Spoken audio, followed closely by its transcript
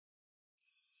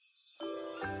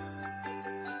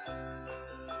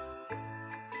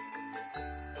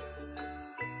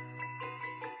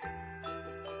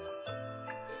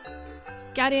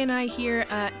Gary and I here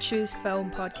at Choose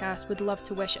Film Podcast would love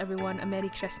to wish everyone a Merry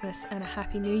Christmas and a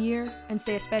Happy New Year, and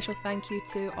say a special thank you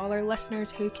to all our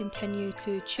listeners who continue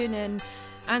to tune in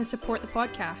and support the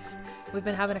podcast. We've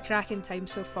been having a cracking time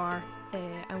so far,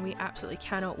 and we absolutely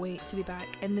cannot wait to be back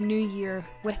in the new year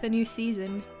with a new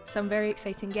season, some very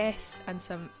exciting guests and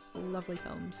some lovely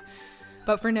films.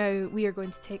 But for now, we are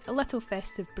going to take a little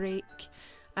festive break,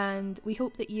 and we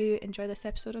hope that you enjoy this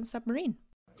episode on Submarine.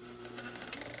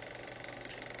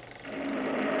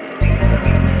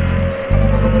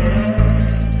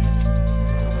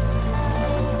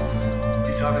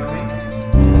 You talking to me?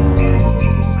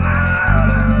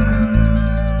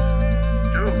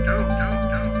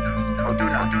 Oh, do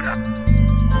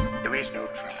not. There is no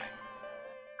try.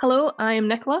 Hello, I am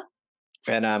Nicola.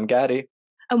 And I'm Gary.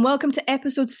 And welcome to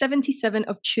episode 77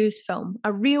 of Choose Film,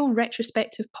 a real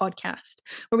retrospective podcast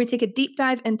where we take a deep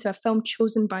dive into a film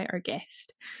chosen by our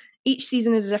guest. Each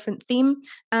season is a different theme,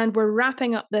 and we're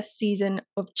wrapping up this season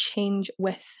of change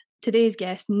with today's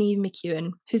guest, Niamh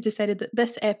McEwan, who's decided that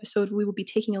this episode we will be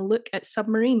taking a look at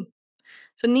Submarine.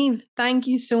 So Niamh, thank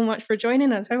you so much for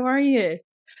joining us. How are you?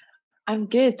 I'm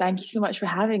good. Thank you so much for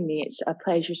having me. It's a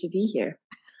pleasure to be here.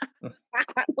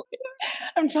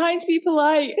 I'm trying to be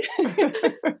polite.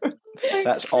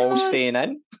 That's all staying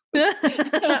in.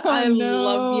 I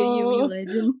love you wee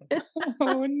legend.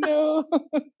 Oh no.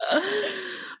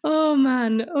 Oh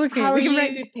man. Okay. How are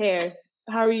you, Pear?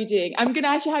 How are you doing? I'm going to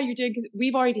ask you how you're doing because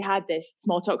we've already had this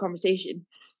small talk conversation.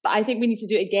 But I think we need to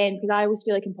do it again because I always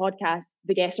feel like in podcasts,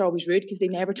 the guests are always rude because they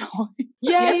never talk.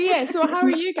 Yeah. So how are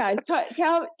you guys? Tell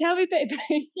me a bit about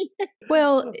you.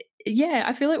 Well, yeah,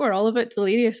 I feel like we're all a bit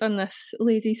delirious on this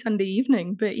lazy Sunday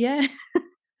evening. But yeah,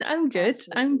 I'm good.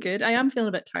 Absolutely. I'm good. I am feeling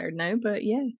a bit tired now, but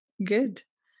yeah, good.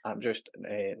 I'm just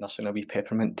nursing a wee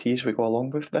peppermint tea as we go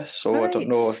along with this. So I Right. don't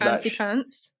know if Fancy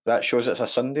pants. that shows it's a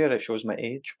Sunday or it shows my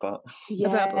age, but Yeah,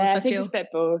 bit of both, I I think feel. it's a bit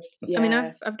both. Yeah. I mean,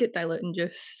 I've got diluting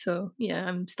juice, so yeah,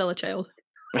 I'm still a child.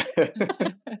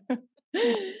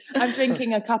 I'm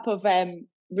drinking a cup of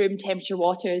room temperature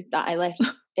water that I left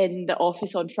in the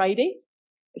office on Friday.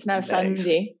 It's now Nice.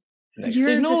 Sunday. Nice. You're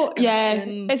There's no, yeah,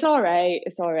 disgusting. it's all right.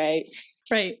 It's all right.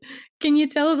 Right. Can you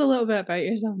tell us a little bit about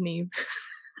yourself, Niamh?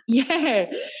 Yeah.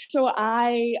 So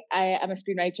I am a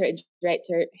screenwriter and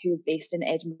director who is based in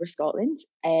Edinburgh, Scotland.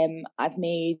 I've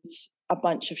made a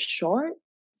bunch of shorts.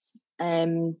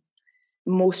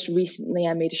 Most recently,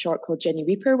 I made a short called Jenny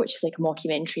Reaper, which is like a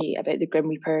mockumentary about the Grim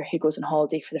Reaper who goes on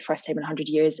holiday for the first time in 100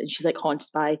 years, and she's like haunted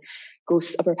by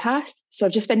ghosts of her past. So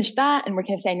I've just finished that, and we're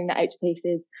kind of sending that out to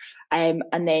places. And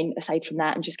then aside from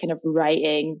that, I'm just kind of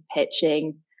writing,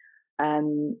 pitching,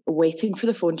 waiting for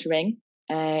the phone to ring.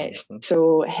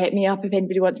 So hit me up if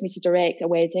anybody wants me to direct a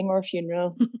wedding or a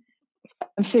funeral.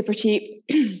 I'm super cheap.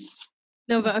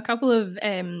 No, but a couple of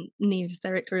Niamh's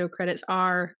directorial credits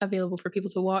are available for people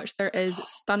to watch. There is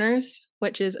Stunners,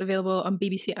 which is available on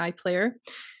BBC iPlayer.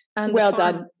 And Well The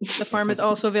Farm- done. The Farm is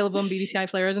also available on BBC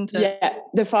iPlayer, isn't it? Yeah,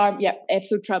 The Farm. Yeah,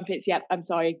 episode trumpets. Yeah, I'm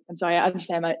sorry. I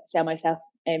understand myself.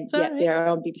 Yeah, alright. they are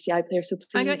on BBC iPlayer. So please.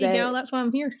 I got you, girl. That's why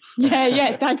I'm here.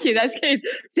 Yeah. Thank you. That's good.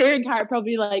 Sarah and Kat are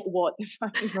probably like, "What the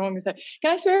fuck is wrong with her?"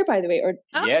 Can I swear, by the way? Or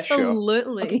Yeah, sure.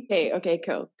 Absolutely. okay,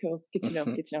 cool. Good to know.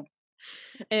 Good to know.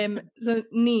 So,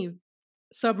 Niamh,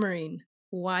 Submarine.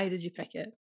 Why did you pick it?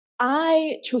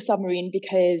 I chose Submarine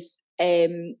because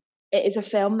it is a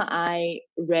film that I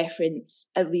reference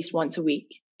at least once a week.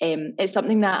 It's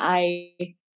something that I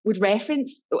would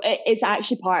reference. It's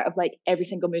actually part of like every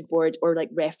single mood board or like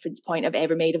reference point I've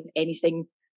ever made of anything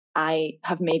I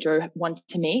have made or want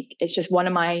to make. It's just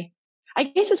I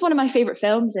guess it's one of my favorite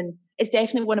films, and it's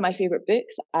definitely one of my favorite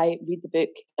books. I read the book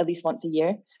at least once a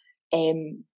year.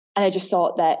 And I just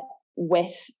thought that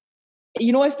with,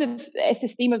 if the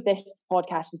theme of this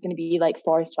podcast was going to be like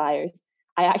forest fires,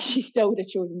 I actually still would have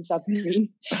chosen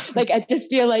submarines. Like, I just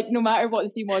feel like no matter what the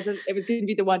theme was, it was going to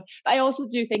be the one. But I also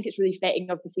do think it's really fitting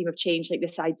of the theme of change, like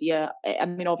this idea. I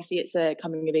mean, obviously it's a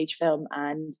coming of age film,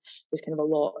 and there's kind of a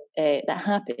lot that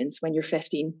happens when you're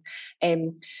 15.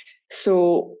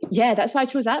 So yeah, that's why I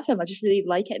chose that film. I just really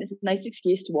like it, and it's a nice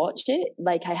excuse to watch it.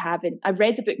 Like, I've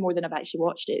read the book more than I've actually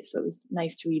watched it, so it was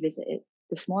nice to revisit it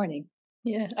this morning.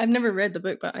 Yeah, I've never read the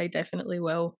book, but I definitely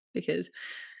will, because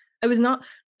I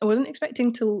wasn't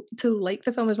expecting to like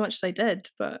the film as much as I did,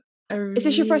 but Is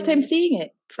this your first time seeing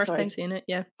it? First Sorry. time seeing it,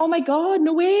 yeah. Oh my god,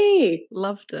 no way!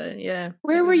 Loved it, yeah.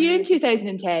 Where It were was you in amazing.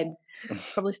 2010?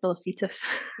 Probably still a fetus.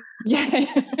 Yeah.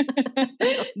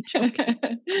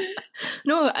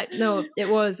 No, it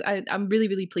was. I'm really,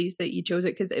 really pleased that you chose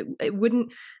it, because it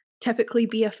wouldn't typically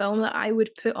be a film that I would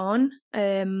put on.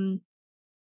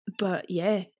 But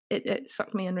yeah, it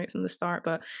sucked me in right from the start.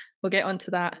 But we'll get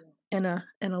onto that in a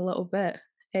little bit.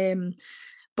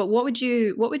 But what would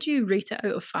you rate it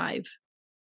out of 5?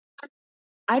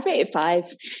 I'd rate it 5.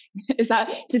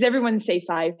 Does everyone say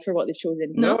 5 for what they've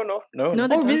chosen? No.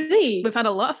 Oh, really? We've had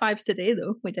a lot of 5s today,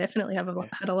 though. We definitely have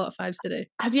had a lot of 5s today.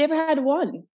 Have you ever had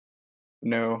 1?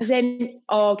 No.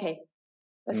 Okay.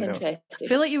 That's No. interesting. I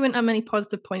feel like you wouldn't have many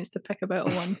positive points to pick about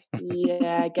a 1.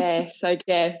 Yeah, I guess. No,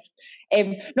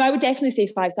 I would definitely say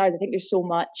 5 stars. I think there's so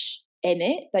much in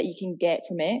it that you can get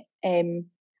from it. And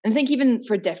I think even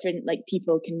for different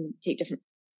people can take different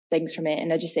things from it.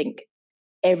 And I just think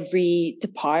every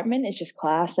department is just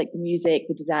class. Like the music,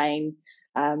 the design,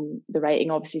 the writing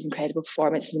obviously is incredible.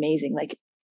 Performance is amazing.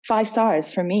 5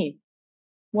 stars for me.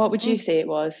 What would you say it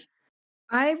was?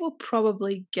 I will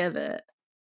probably give it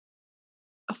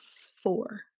a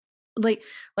 4. Like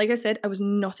I said, I was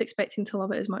not expecting to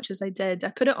love it as much as I did. I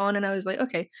put it on and I was like,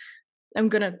 okay, I'm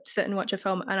gonna sit and watch a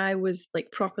film, and I was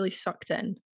properly sucked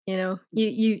in.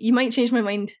 You might change my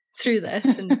mind through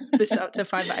this and boost it up to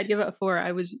 5, but I'd give it a 4.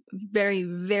 I was very,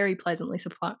 very pleasantly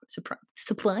surprised.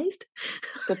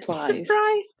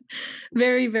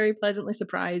 Very, very pleasantly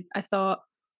surprised. I thought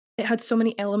it had so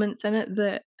many elements in it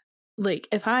that,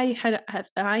 if I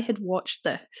had watched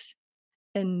this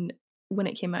when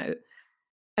it came out,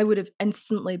 I would have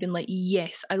instantly been like,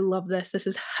 yes, I love this. This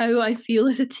is how I feel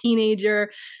as a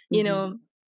teenager.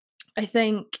 I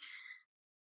think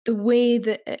the way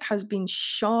that it has been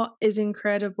shot is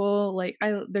incredible.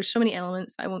 There's so many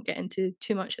elements I won't get into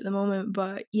too much at the moment,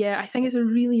 but yeah, I think it's a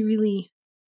really, really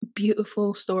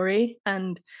beautiful story.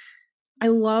 And I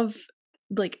love,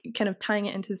 kind of tying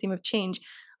it into the theme of change.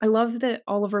 I love that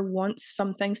Oliver wants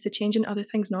some things to change and other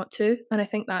things not to. And I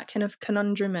think that kind of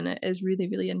conundrum in it is really,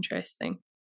 really interesting.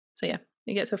 So yeah,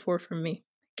 it gets a 4 from me.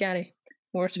 Gary,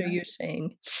 what are you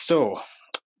saying? So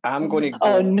I'm going to go.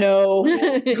 Oh no!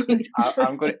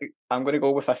 I'm going to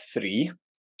go with a 3.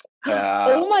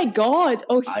 Oh my god!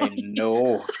 Oh, sorry.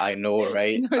 I know,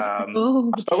 right?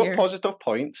 I've still got positive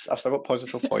points.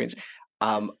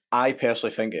 I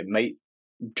personally think it might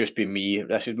just be me.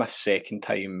 This is my second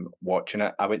time watching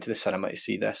it. I went to the cinema to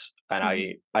see this, and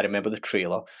I remember the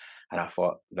trailer, and I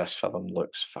thought, this film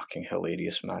looks fucking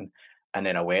hilarious, man. And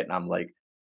then I went and I'm like,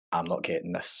 I'm not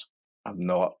getting this. I'm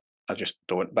not. I just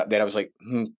don't. But then I was like,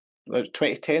 it was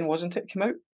 2010, wasn't it? Came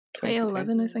out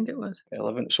 2011, I think it was.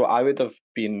 11. So I would have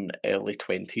been early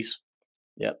 20s.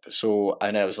 Yep. So,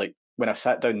 and I was like, when I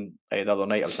sat down the other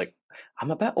night, I was like,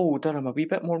 I'm a bit older. I'm a wee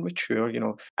bit more mature,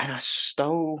 And I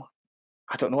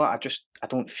don't know. I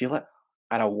don't feel it,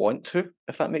 and I want to,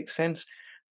 if that makes sense.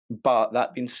 But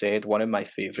that being said, one of my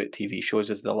favourite TV shows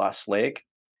is The Last Leg.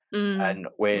 And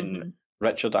when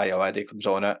Richard Ayoade comes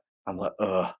on it, I'm like,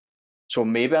 ugh. So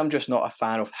maybe I'm just not a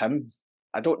fan of him.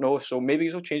 I don't know. So maybe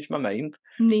he'll change my mind.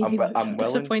 Maybe I'm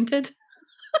disappointed.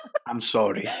 I'm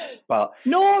sorry, but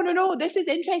no. This is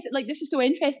interesting. This is so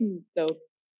interesting, though.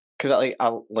 Because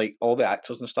I like all the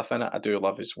actors and stuff in it. I do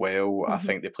love as well. I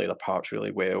think they play their parts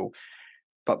really well.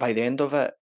 But by the end of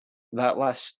it, that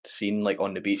last scene,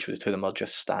 on the beach with the two of them are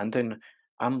just standing,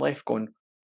 I'm left going,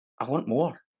 I want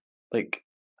more.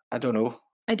 I don't know.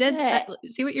 I did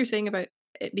see what you're saying about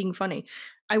it being funny.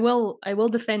 I will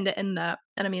defend it in that,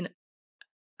 and I mean,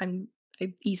 I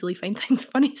easily find things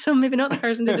funny, so maybe not the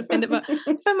person to defend it, but I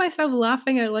found myself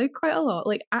laughing out loud quite a lot,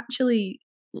 actually,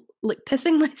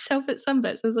 pissing myself at some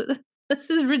bits. I was like, this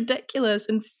is ridiculous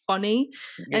and funny,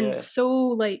 and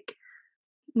so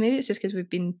maybe it's just because we've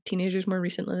been teenagers more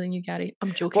recently than you, Gary.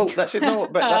 I'm joking. Well,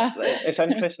 it's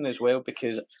interesting as well,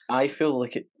 because I feel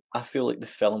like the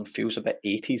film feels a bit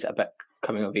 80s, a bit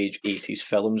coming of age 80s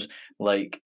films.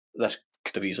 This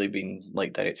could have easily been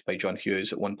directed by John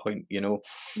Hughes at one point,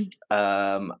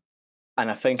 and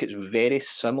I think it's very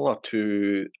similar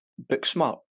to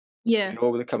Booksmart. Yeah,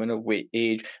 with the coming of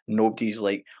age, nobody's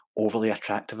overly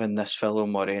attractive in this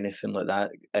film or anything like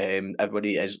that.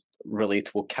 Everybody is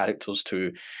relatable characters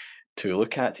to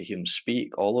look at, to hear them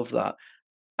speak, all of that.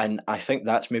 And I think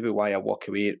that's maybe why I walk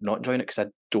away not enjoying it, because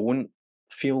I don't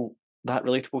feel that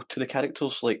relatable to the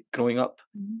characters growing up.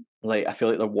 I feel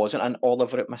like there wasn't an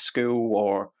Oliver at my school,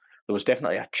 or there was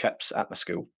definitely a Chips at my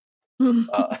school.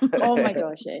 Oh my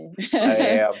gosh!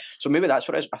 So maybe that's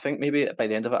what it is. I think maybe by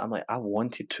the end of it, I'm like, I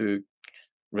wanted to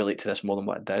relate to this more than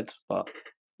what I did. But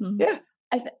yeah,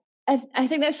 I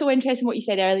think that's so interesting what you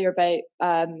said earlier about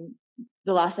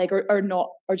The Last Leg,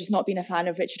 or just not being a fan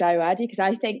of Richard Ayoade, because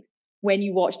I think when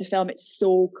you watch the film, it's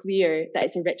so clear that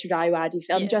it's a Richard Ayoade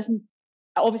film.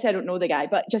 Obviously I don't know the guy,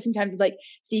 but just in terms of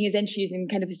seeing his interviews and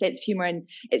kind of his sense of humour, and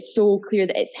it's so clear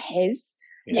that it's his.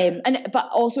 Yeah. But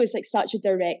also it's like such a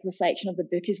direct reflection of the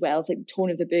book as well. It's like the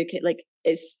tone of the book.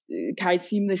 It carried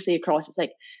seamlessly across. It's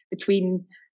like between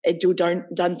Joe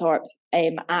Dunthorpe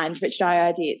and Richard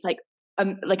Ayoade. It's like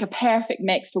a perfect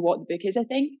mix for what the book is, I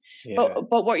think. Yeah.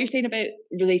 But what you're saying about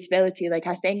relatability, like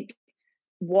I think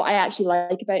what I actually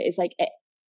like about it is like it,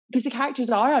 because the characters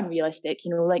are unrealistic,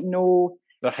 you know, like no,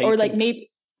 They're or like heightened.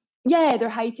 maybe, yeah, they're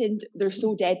heightened, they're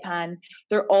so deadpan,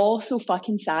 they're all so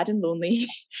fucking sad and lonely.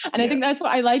 And I think that's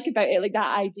what I like about it, like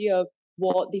that idea of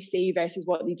what they say versus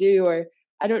what they do, or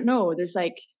I don't know, there's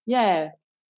like, yeah,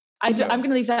 I'm going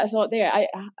to leave that thought there.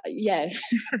 Yeah.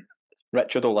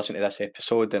 Richard will listen to this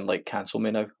episode and like cancel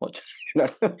me now. No,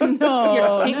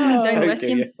 take me down with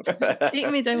Okay, you. yeah. Take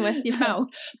me down with you, pal.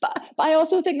 But I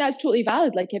also think that's totally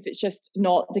valid. Like if it's just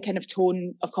not the kind of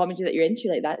tone of comedy that you're into,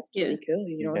 like that's really cool,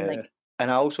 you know. Yeah. Like, and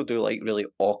I also do like really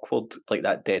awkward, like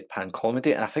that deadpan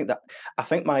comedy. And I think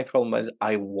my problem is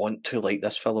I want to like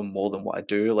this film more than what I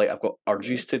do. Like I've got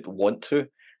urges to want to,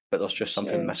 but there's just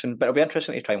something missing. But it'll be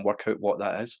interesting to try and work out what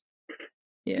that is.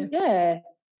 Yeah. Yeah.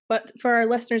 But for our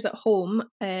listeners at home,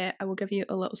 I will give you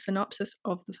a little synopsis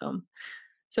of the film.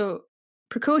 So,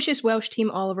 precocious Welsh teen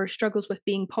Oliver struggles with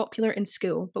being popular in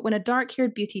school, but when a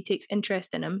dark-haired beauty takes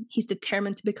interest in him, he's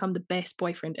determined to become the best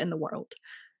boyfriend in the world.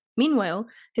 Meanwhile,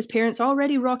 his parents'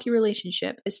 already rocky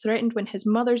relationship is threatened when his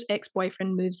mother's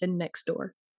ex-boyfriend moves in next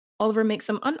door. Oliver makes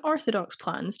some unorthodox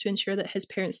plans to ensure that his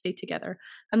parents stay together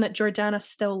and that Jordana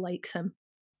still likes him.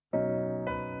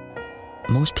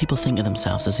 Most people think of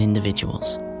themselves as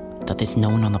individuals, that there's no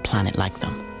one on the planet like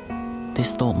them.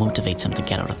 This thought motivates them to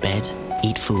get out of bed,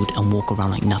 eat food, and walk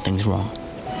around like nothing's wrong.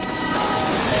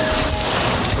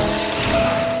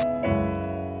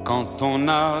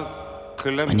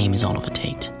 My name is Oliver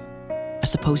Tate. I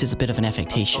suppose it's a bit of an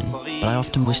affectation, but I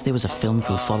often wish there was a film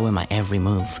crew following my every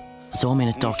move. So I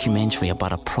made a documentary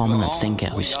about a prominent thinker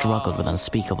who struggled with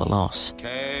unspeakable loss.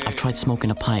 I've tried smoking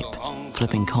a pipe,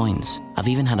 flipping coins. I've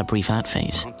even had a brief ad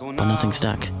phase, but nothing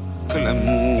stuck. Mon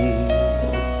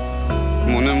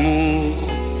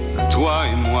amour, toi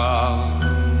et moi,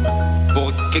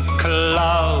 pour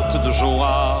qu'éclate de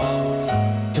joie.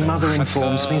 Your mother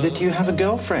informs me that you have a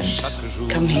girlfriend.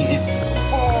 Come here.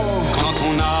 Quand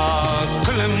on a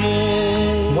que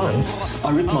l'amour. Once,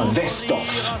 I ripped my vest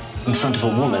off in front of a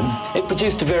woman. It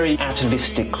produced a very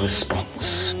atavistic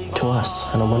response. To us,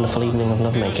 and a wonderful evening of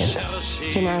lovemaking.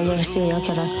 You know, you're a serial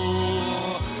killer.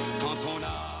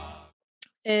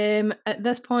 At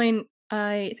this point,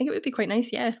 I think it would be quite nice,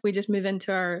 if we just move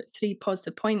into our 3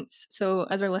 positive points. So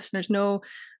as our listeners know,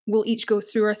 we'll each go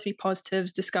through our 3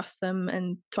 positives, discuss them,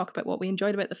 and talk about what we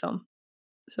enjoyed about the film.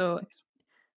 So,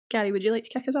 Gary, would you like to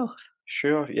kick us off?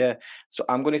 Sure, yeah. So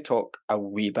I'm going to talk a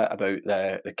wee bit about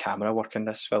the camera work in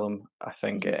this film. I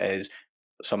think it is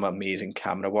some amazing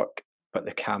camera work, but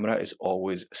the camera is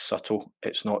always subtle.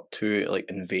 It's not too like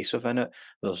invasive in it.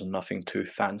 There's nothing too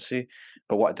fancy.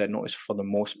 But what I did notice, for the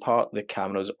most part, the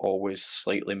camera is always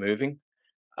slightly moving.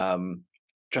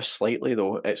 Just slightly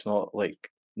though. It's not like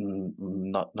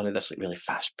none of this like really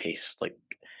fast paced, like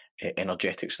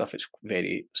energetic stuff. It's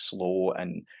very slow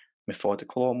and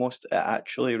methodical almost. It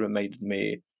actually reminded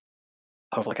me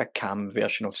of like a cam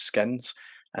version of Skins.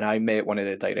 And I met one of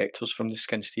the directors from the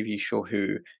Skins TV show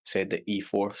who said that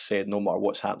E4 said no matter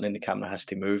what's happening, the camera has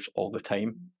to move all the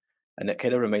time. And it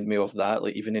kind of reminded me of that.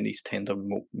 Like even in these tender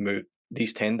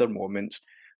moments,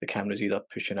 the camera's either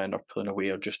pushing in or pulling away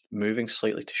or just moving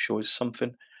slightly to show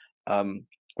something.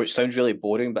 Which sounds really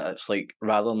boring, but it's like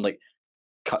rather than like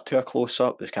cut to a close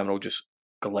up, this camera will just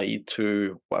glide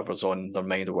to whatever's on their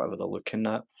mind or whatever they're looking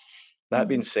at. That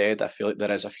being said, I feel like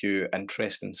there is a few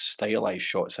interesting stylized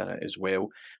shots in it as well,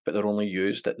 but they're only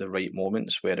used at the right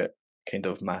moments where it kind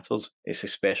of matters. It's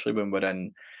especially when we're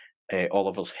in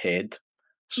Oliver's head.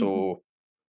 So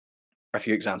a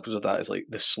few examples of that is like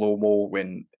the slow-mo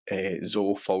when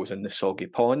Zoe falls in the soggy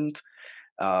pond,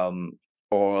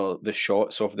 or the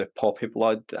shots of the poppy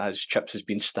blood as Chips has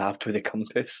been stabbed with a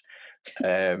compass.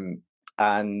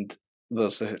 And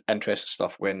there's interesting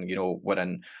stuff when, you know, we're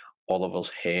in Oliver's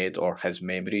head or his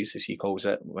memories, as he calls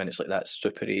it, when it's like that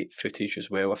Super 8 footage as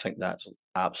well. I think that's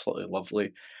absolutely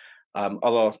lovely.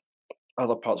 Other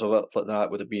parts of it like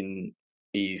that would have been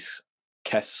his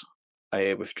kiss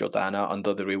with Jordana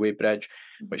under the railway bridge,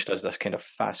 which does this kind of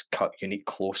fast cut, unique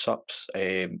close-ups.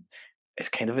 It's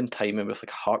kind of in timing with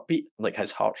like a heartbeat, like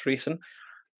his heart's racing.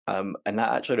 And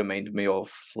that actually reminded me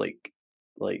of like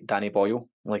Danny Boyle.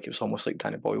 Like it was almost like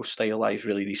Danny Boyle stylized,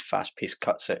 really these fast-paced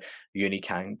cuts at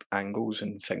unique angles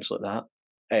and things like that.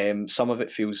 Some of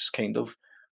it feels kind of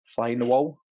fly in the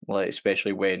wall, like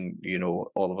especially when, you know,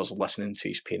 Oliver's listening to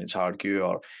his parents argue,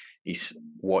 or he's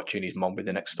watching his mum with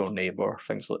the next door neighbour,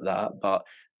 things like that. But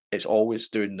it's always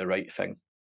doing the right thing.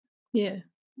 Yeah,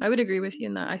 I would agree with you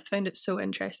in that. I found it so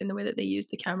interesting the way that they used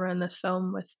the camera in this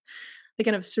film with the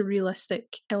kind of surrealistic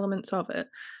elements of it.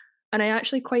 And I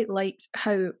actually quite liked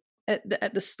how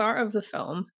at the start of the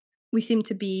film, we seem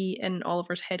to be in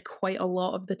Oliver's head quite a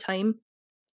lot of the time.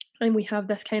 And we have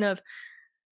this kind of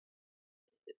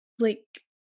like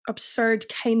absurd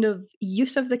kind of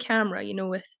use of the camera, you know,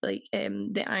 with like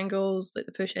the angles, like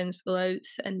the push-ins,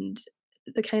 pull-outs, and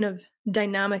the kind of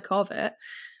dynamic of it.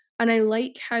 And I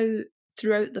like how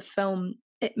throughout the film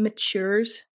it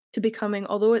matures to becoming,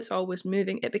 although it's always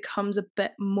moving, it becomes a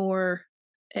bit more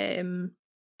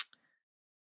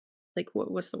like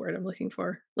what's the word I'm looking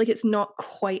for? Like it's not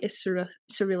quite as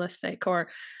surrealistic or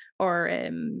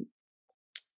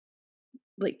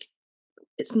like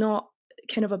it's not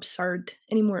kind of absurd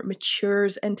anymore. It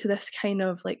matures into this kind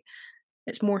of like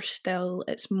it's more still.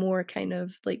 It's more kind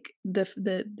of like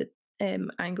the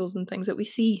angles and things that we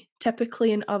see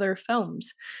typically in other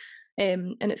films,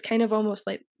 and it's kind of almost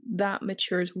like that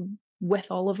matures with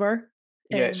Oliver.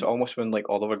 Yeah, it's almost when like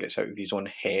Oliver gets out of his own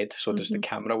head. So does the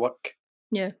camera work?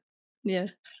 Yeah.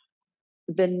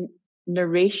 The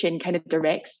narration kind of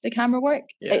directs the camera work.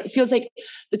 Yeah. It feels like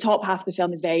the top half of the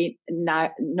film is very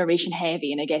narration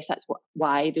heavy, and I guess that's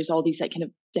why there's all these like kind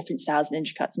of different styles and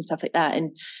intercuts and stuff like that.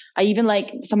 And I even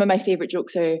like some of my favorite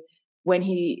jokes are when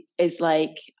he is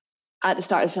like at the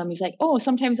start of the film, he's like, "Oh,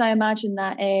 sometimes I imagine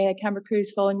that camera crew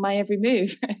is following my every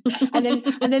move," and then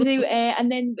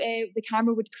the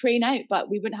camera would crane out, but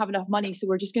we wouldn't have enough money, so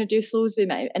we're just going to do a slow zoom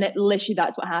out, and it literally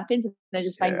that's what happens. And I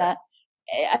just find that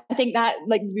I think that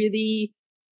like really,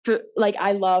 like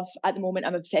I love at the moment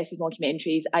I'm obsessed with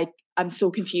mockumentaries. I'm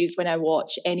so confused when I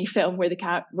watch any film where the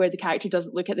character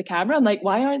doesn't look at the camera. I'm like,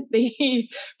 why aren't they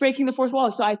breaking the fourth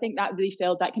wall? So I think that really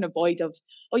filled that kind of void of,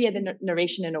 oh yeah, the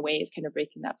narration in a way is kind of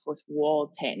breaking that fourth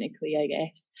wall technically, I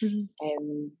guess.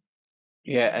 Mm-hmm.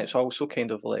 Yeah, it's also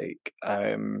kind of like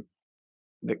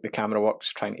the camera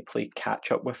work's trying to play catch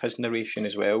up with his narration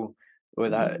as well.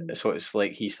 With that, so it's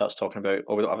like he starts talking about,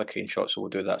 oh, we don't have a crane shot, so we'll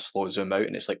do that slow zoom out,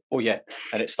 and it's like, oh yeah,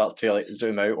 and it starts to like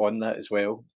zoom out on that as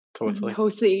well.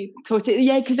 Totally.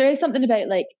 Yeah, because there is something about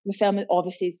like the film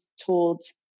obviously is told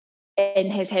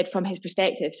in his head from his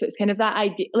perspective, so it's kind of that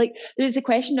idea. Like there's a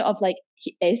question of like,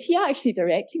 is he actually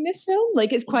directing this film?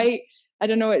 Like it's quite, I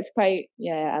don't know, it's quite,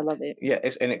 yeah, I love it. Yeah,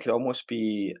 and it could almost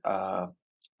be,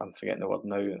 I'm forgetting the word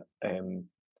now.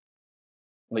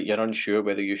 Like you're unsure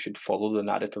whether you should follow the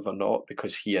narrative or not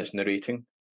because he is narrating,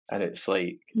 and it's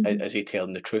like, is he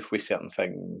telling the truth with certain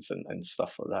things and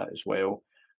stuff like that as well.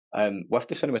 With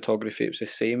the cinematography, it was the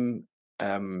same.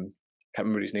 Can't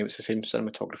remember his name. It's the same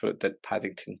cinematographer that did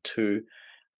Paddington 2,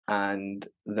 and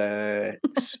I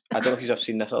don't know if you've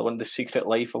seen this other one, The Secret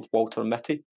Life of Walter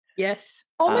Mitty. Yes.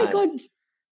 Oh my god,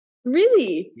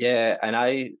 really? Yeah, and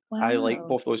I like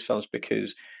both those films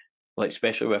because, like,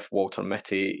 especially with Walter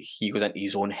Mitty, he goes into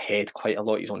his own head quite a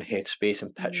lot, his own head space,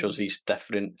 and pictures these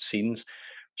different scenes.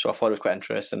 So I thought it was quite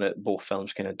interesting that both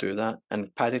films kind of do that.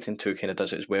 And Paddington 2 kind of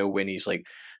does it as well when he's like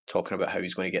talking about how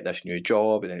he's going to get this new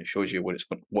job, and then it shows you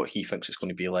what he thinks it's going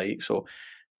to be like. So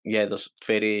yeah, there's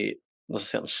a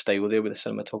certain style there with the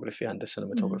cinematography and the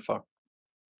cinematographer.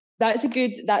 That's a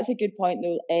good point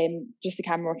though. Just the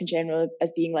camera work in general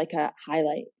as being like a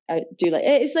highlight. I do like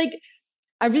it's like,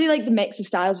 I really like the mix of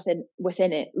styles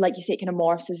within it. Like you say, it kind of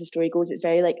morphs as the story goes. It's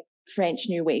very like French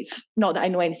New Wave. Not that I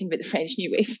know anything about the French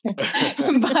New Wave, but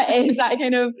it's that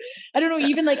kind of, I don't know,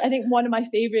 even like I think one of my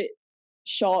favorite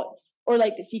shots or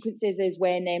like the sequences is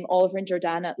when Oliver and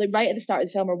Jordana, like right at the start of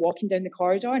the film, are walking down the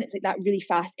corridor, and it's like that really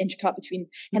fast intercut between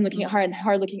him looking at her and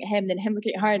her looking at him, and then him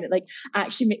looking at her, and it like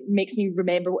actually makes me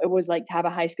remember what it was like to have a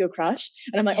high school crush.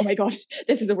 And I'm like, oh my god,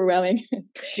 this is overwhelming.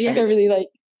 Yeah, I really like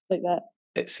that.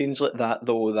 It scenes like that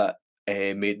though that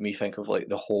made me think of like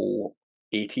the whole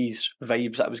 80s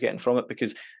vibes that I was getting from it,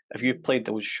 because if you played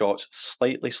those shots,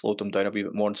 slightly slowed them down a wee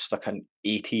bit more and stuck an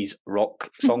 80s rock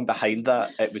song behind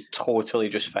that, it would totally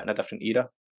just fit in a different era,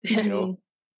 you know?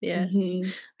 Yeah.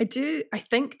 I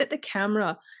think that the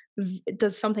camera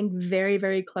does something very,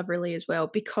 very cleverly as well,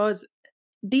 because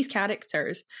these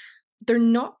characters, they're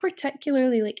not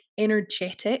particularly like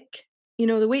energetic. You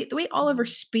know, the way Oliver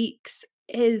speaks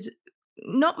is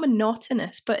not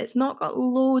monotonous, but it's not got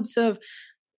loads of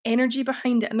energy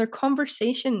behind it, and their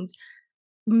conversations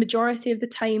majority of the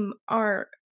time are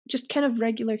just kind of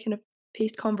regular kind of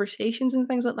paced conversations and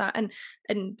things like that, and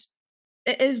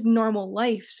it is normal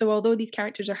life. So although these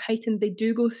characters are heightened, they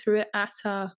do go through it at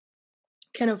a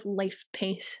kind of life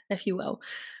pace, if you will,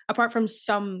 apart from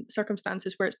some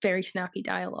circumstances where it's very snappy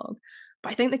dialogue.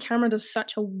 But I think the camera does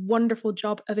such a wonderful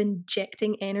job of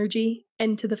injecting energy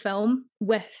into the film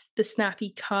with the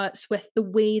snappy cuts, with the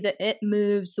way that it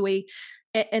moves, the way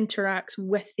it interacts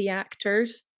with the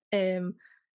actors.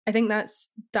 I think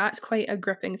that's quite a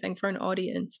gripping thing for an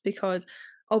audience, because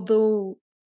although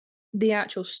the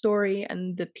actual story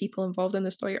and the people involved in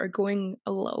the story are going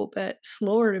a little bit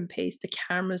slower in pace, the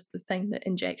camera's the thing that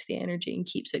injects the energy and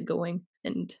keeps it going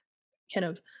and kind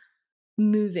of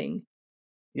moving.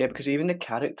 Yeah, because even the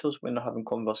characters, when they're having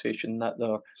conversation, that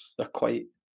they're quite,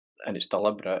 and it's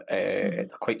deliberate, they're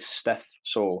quite stiff.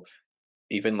 So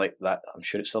even like that, I'm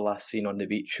sure it's the last scene on the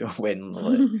beach when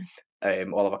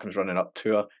Oliver comes running up to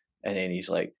her, and then he's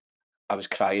like, I was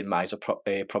crying, my eyes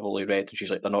are probably red, and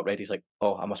she's like, they're not red. He's like,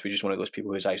 oh, I must be just one of those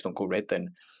people whose eyes don't go red then.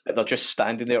 They're just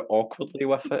standing there awkwardly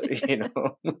with it, you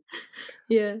know?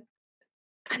 Yeah.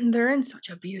 And they're in such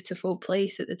a beautiful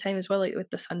place at the time as well, like with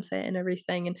the sunset and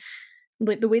everything. And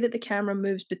like the way that the camera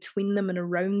moves between them and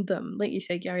around them, like you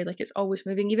said, Gary, like it's always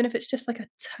moving, even if it's just like a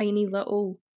tiny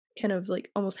little kind of like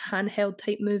almost handheld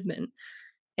type movement.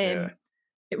 It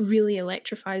really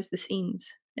electrifies the scenes.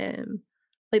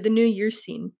 Like the New Year's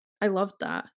scene, I loved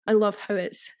that. I love how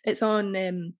it's on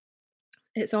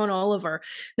Oliver,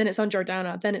 then it's on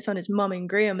Jordana, then it's on his mum and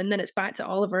Graham, and then it's back to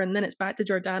Oliver, and then it's back to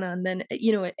Jordana, and then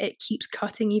it keeps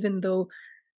cutting, even though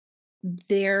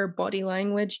their body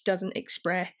language doesn't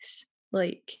express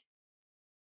like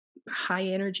high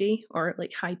energy or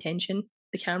like high tension.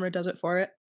 The camera does it for it.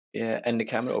 Yeah, and the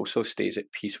camera also stays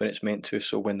at peace when it's meant to.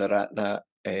 So when they're at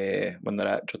when they're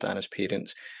at Jordana's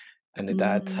parents, and the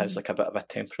dad has like a bit of a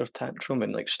temper tantrum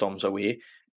and like storms away,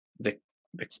 the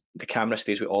camera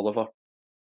stays with Oliver,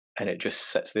 and it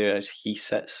just sits there as he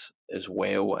sits as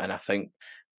well. And I think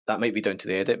that might be down to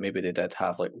the edit. Maybe they did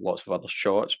have like lots of other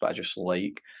shots, but I just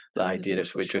like the idea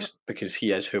that we just, because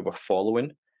he is who we're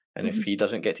following, and if he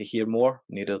doesn't get to hear more,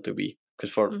 neither do we.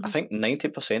 Because for I think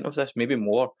 90% of this, maybe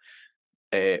more,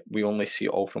 we only see it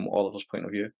all from Oliver's point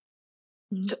of view.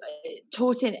 So,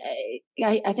 Toten,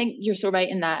 I think you're so right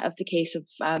in that, of the case of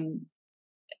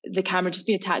the camera just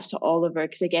being attached to Oliver,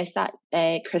 because I guess that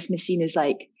Christmas scene is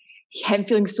like him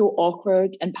feeling so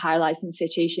awkward and paralyzed in the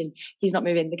situation. He's not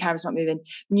moving, the camera's not moving.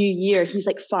 New Year, he's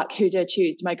like, fuck, who do I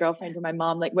choose? Do my girlfriend or my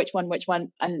mom? Like, which one?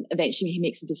 And eventually he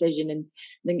makes a decision, and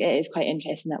I think it is quite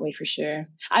interesting that way for sure.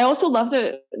 I also love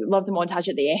the montage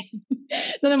at the end.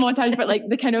 Not the montage, but like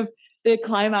the kind of the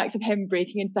climax of him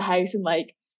breaking into the house and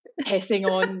like pissing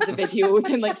on the videos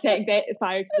and like setting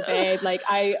fire to the bed. Like,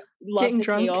 I love the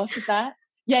chaos of that.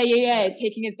 Yeah.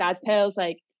 Taking his dad's pills,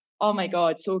 like, oh my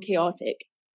god, so chaotic.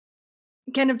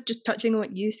 Kind of just touching on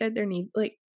what you said there, Niamh,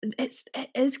 like it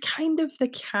is kind of the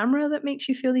camera that makes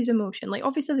you feel these emotions. Like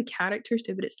obviously the characters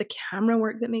do, but it's the camera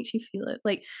work that makes you feel it.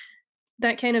 Like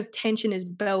that kind of tension is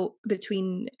built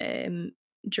between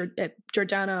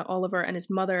Jordana, Oliver, and his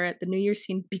mother at the New Year's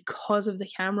scene because of the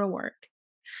camera work.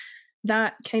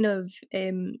 That kind of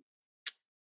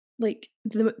like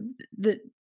the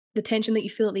tension that you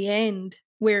feel at the end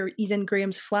where he's in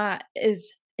Graham's flat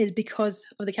is because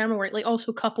of the camera work, like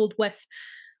also coupled with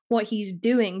what he's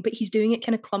doing, but he's doing it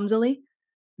kind of clumsily.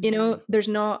 You know, there's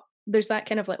that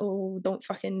kind of like, oh, don't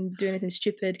fucking do anything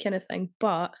stupid kind of thing,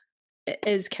 but it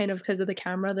is kind of because of the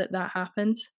camera that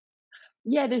happens.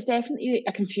 Yeah, there's definitely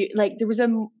a confusion. Like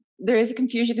there is a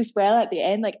confusion as well at the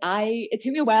end. Like it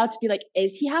took me a while to be like,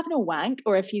 is he having a wank,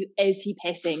 or is he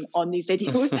pissing on these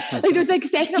videos? Like there's like a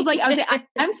second of like, I was like,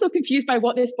 I'm so confused by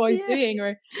what this boy's doing.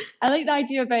 Or I like the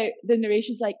idea about the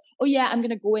narration's like, oh yeah, I'm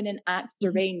gonna go in and act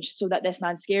deranged so that this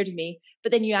man's scared of me.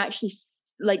 But then you actually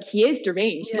like, he is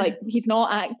deranged. Like he's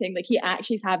not acting, like he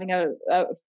actually is having a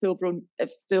full blown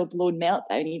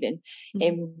meltdown even.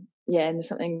 And there's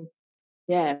something.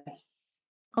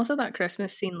 Also, that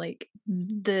Christmas scene, like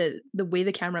the way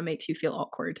the camera makes you feel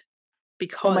awkward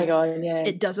because oh my god,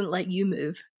 it doesn't let you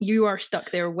move. You are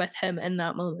stuck there with him in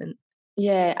that moment.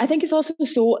 Yeah, I think it's also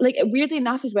so like weirdly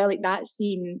enough as well. Like that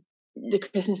scene, the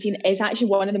Christmas scene, is actually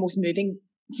one of the most moving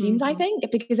scenes. I think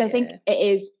because I think it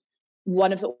is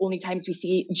one of the only times we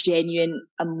see genuine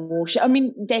emotion. I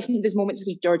mean, definitely there's moments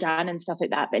with Jordana and stuff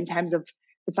like that, but in terms of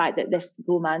the fact that this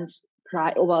romance.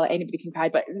 Cry. Oh well, anybody can cry,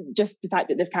 but just the fact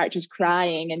that this character's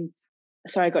crying and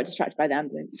sorry, I got distracted by the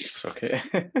ambulance. It's okay.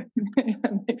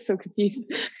 I'm like so confused.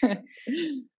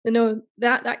 No,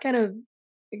 that kind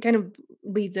of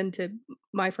leads into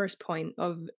my first point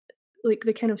of like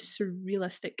the kind of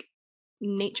surrealistic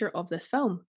nature of this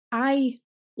film. I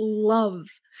love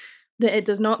that it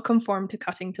does not conform to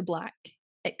cutting to black.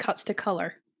 It cuts to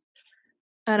color.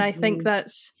 And I think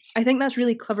that's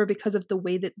really clever because of the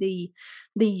way that they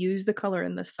use the color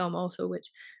in this film also,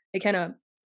 which it kind of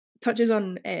touches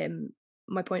on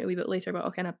my point a wee bit later, but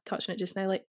I'll kind of touch on it just now.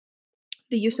 Like,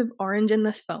 the use of orange in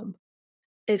this film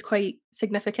is quite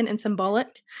significant and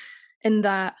symbolic in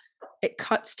that it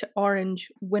cuts to orange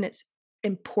when it's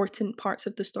important parts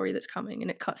of the story that's coming,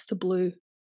 and it cuts to blue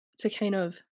to kind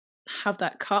of have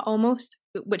that cut almost,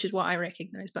 which is what I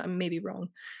recognize, but I may be wrong.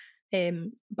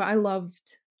 But I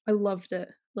loved it.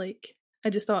 Like, I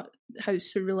just thought how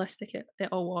surrealistic it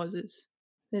all was is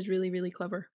really, really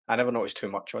clever. I never noticed too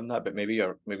much on that, but maybe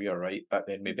you're right. But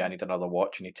then maybe I need another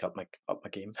watch. I need to up my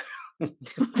game. I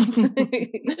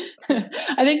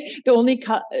think the only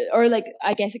cut, or like,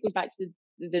 I guess it goes back to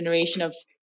the narration of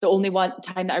the only one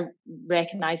time that I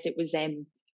recognised it was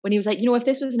when he was like, if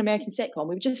this was an American sitcom,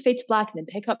 we would just fade to black and then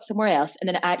pick up somewhere else, and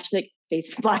then it actually fades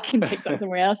to black and picks up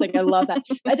somewhere else. Like, I love that.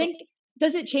 I think,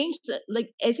 does it change? Like,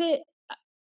 is it?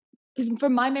 Because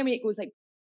from my memory, it goes like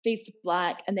fades to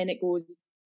black and then it goes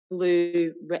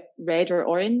blue, red, or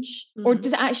orange, or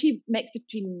does it actually mix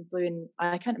between blue and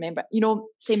I can't remember.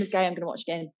 Same as Gary, I'm going to watch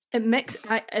again. It mix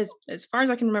as far as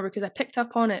I can remember, because I picked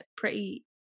up on it pretty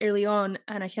early on,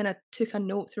 and I kind of took a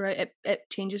note throughout. It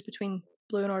changes between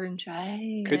blue and orange.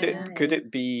 Right. Could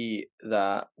it be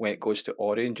that when it goes to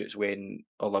orange, it's when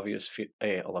Oliver is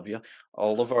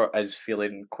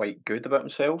feeling quite good about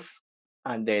himself,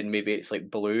 and then maybe it's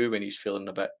like blue when he's feeling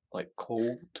a bit like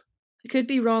cold? I could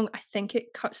be wrong. I think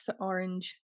it cuts to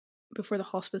orange before the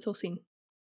hospital scene.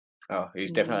 Oh,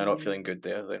 he's definitely not feeling good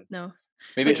there then. No.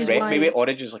 Maybe it's red. Maybe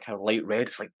orange is like a light red.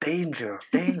 It's like danger.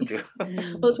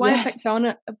 Well, that's why I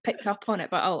picked up on it,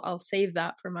 but I'll save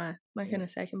that for my kind of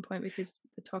second point, because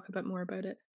they talk a bit more about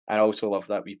it. I also love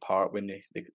that wee part when they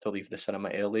leave the cinema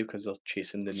early because they're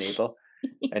chasing the neighbour,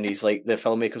 and he's like, the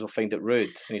filmmakers will find it rude,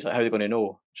 and he's like, how are they going to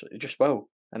know? Like, just will.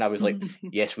 And I was like,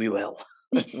 yes, we will.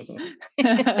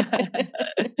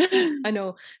 I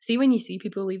know. See, when you see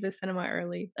people leave the cinema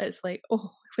early, it's like,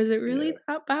 oh, was it really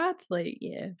that bad? Like,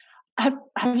 yeah.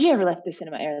 Have you ever left the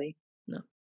cinema early?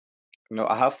 No,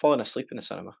 I have fallen asleep in the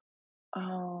cinema.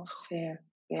 Oh, fair.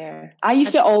 I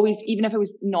used to always, even if I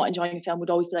was not enjoying the film, would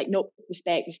always be like, nope,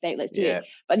 respect, let's do it.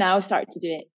 But now I've started to do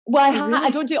it. Well, I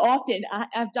don't do it often.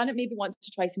 I've done it maybe once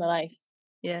or twice in my life.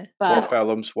 Yeah. But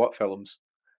What films?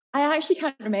 I actually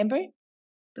can't remember.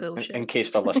 Bullshit. In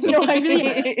case they're listening. I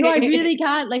really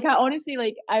can't. Like, I honestly,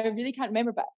 I really can't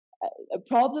remember. But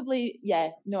probably,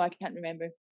 I can't remember.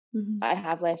 Mm-hmm. I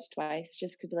have left twice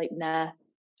just to be like, nah.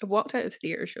 I've walked out of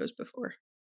theatre shows before.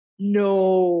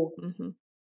 No. Mm-hmm.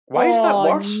 Why is that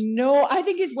worse? No, I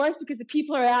think it's worse because the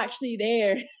people are actually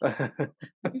there.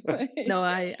 No,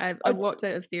 I've walked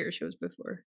out of theatre shows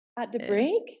before. At the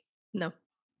break? No.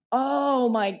 Oh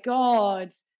my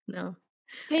God. No.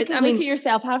 Take a look at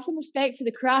yourself. Have some respect for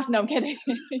the craft. No, I'm kidding.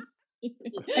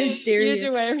 How dare you?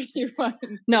 Do whatever you want.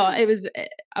 No, it was.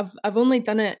 I've only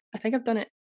done it. I think I've done it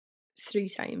 3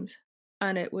 times,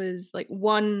 and it was like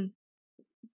one.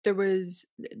 There was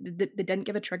they didn't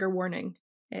give a trigger warning,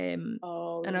 and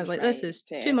I was like, "This is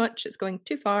too much. It's going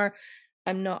too far.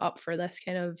 I'm not up for this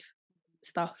kind of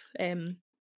stuff."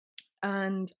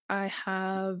 And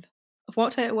I've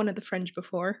walked out at one of the Fringe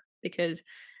before because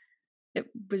it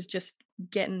was just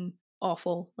getting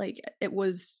awful. Like, it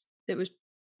was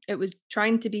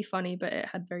trying to be funny, but it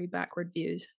had very backward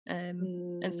views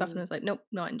and stuff. And I was like, nope,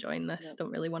 not enjoying this. Nope.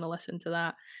 Don't really want to listen to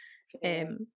that.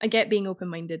 I get being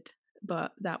open-minded,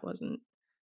 but that wasn't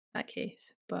that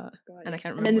case. But and I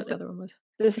can't remember what the other one was.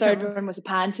 The third one was a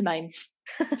pantomime.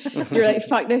 You're like,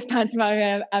 fuck this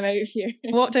pantomime, I'm out of here.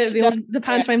 Walked out of the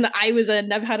pantomime that I was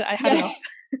in. I had enough.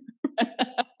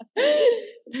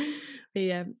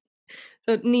 Yeah.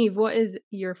 So, Niamh, what is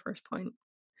your first point?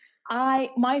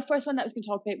 My first one that I was going to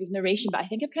talk about was narration, but I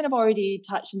think I've kind of already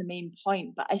touched on the main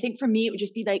point. But I think for me, it would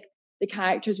just be like the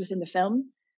characters within the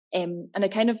film. And I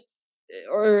kind of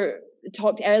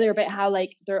talked earlier about how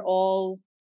like they're all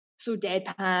so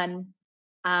deadpan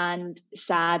and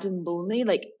sad and lonely.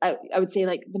 Like I would say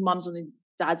like the mum's lonely,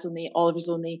 dad's lonely, Oliver's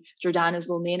lonely, Jordana's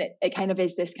lonely, and it kind of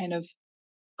is this kind of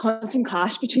constant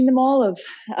clash between them all of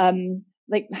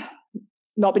like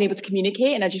not being able to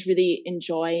communicate. And I just really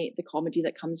enjoy the comedy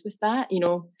that comes with that.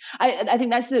 I think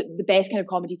that's the best kind of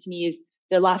comedy to me, is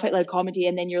the laugh out loud comedy,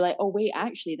 and then you're like, oh wait,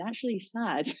 actually that's really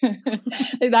sad.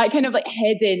 Like that kind of like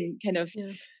hidden kind of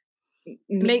it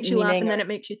makes you laugh, and then it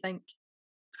makes you think.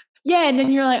 Yeah, and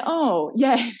then you're like, oh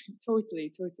yeah,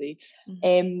 totally.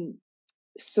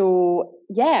 So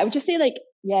yeah, I would just say like,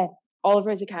 yeah,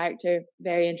 Oliver as a character,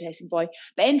 very interesting boy.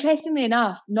 But interestingly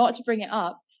enough, not to bring it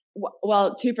up,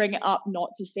 well, to bring it up, not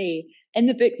to say, in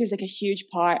the book there's like a huge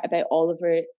part about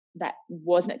Oliver that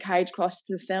wasn't carried across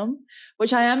to the film,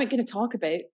 which I am going to talk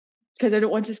about because I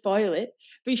don't want to spoil it.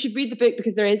 But you should read the book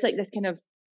because there is like this kind of.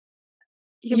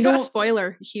 You can put a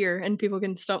spoiler here, and people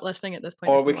can stop listening at this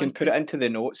point. Or we can put it into the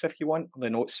notes if you want, the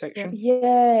notes section.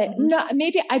 Yeah, no,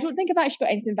 maybe I don't think I've actually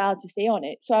got anything valid to say on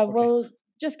it, so I will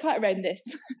just cut around this.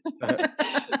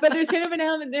 But there's kind of an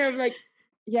element there of like,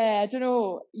 yeah, I don't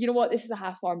know. You know what? This is a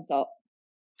half-formed thought,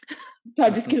 so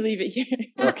I'm just gonna leave it here.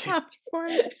 Okay.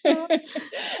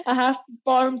 A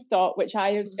half-formed thought, which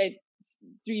I have spent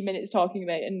 3 minutes talking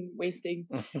about and wasting.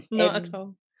 Not at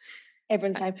all.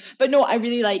 Everyone's time. But no, I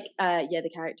really like the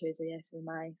characters are so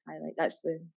my highlight. That's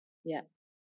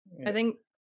I think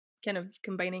kind of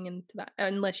combining into that,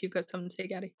 unless you've got something to say,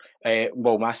 Gary.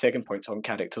 Well, my second point's on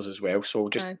characters as well, so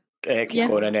just keep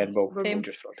going and then we'll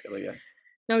just throw it together,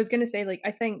 No, I was gonna say, like,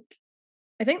 I think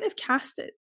they've cast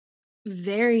it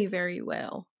very, very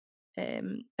well.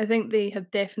 I think they have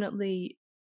definitely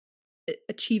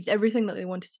achieved everything that they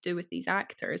wanted to do with these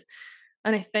actors,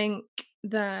 and I think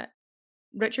that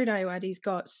Richard Ayoade's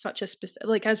got such a specific,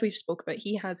 like as we've spoke about,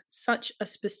 he has such a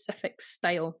specific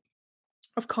style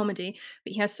of comedy,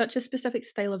 but he has such a specific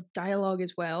style of dialogue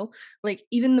as well. Like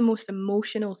even the most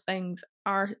emotional things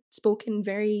are spoken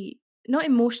very, not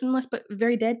emotionless, but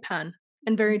very deadpan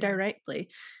and very directly.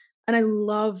 And I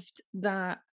loved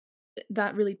that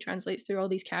really translates through all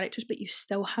these characters, but you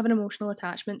still have an emotional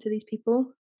attachment to these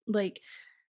people. Like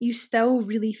you still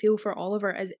really feel for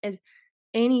Oliver as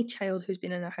any child who's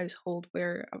been in a household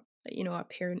where a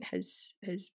parent has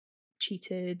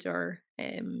cheated or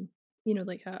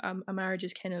like a marriage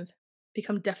has kind of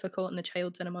become difficult and the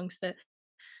child's in amongst it.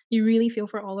 You really feel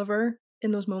for Oliver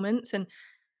in those moments, and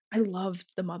I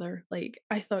loved the mother. Like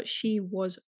I thought she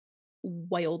was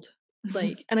wild,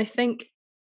 like, and I think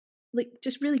like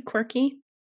just really quirky,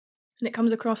 and it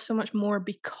comes across so much more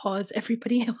because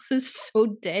everybody else is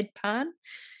so deadpan.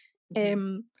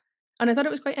 And I thought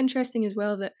it was quite interesting as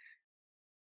well that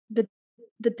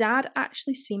the dad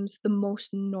actually seems the most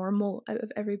normal out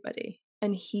of everybody,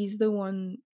 and he's the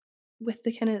one with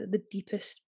the kind of the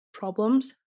deepest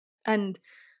problems and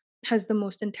has the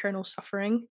most internal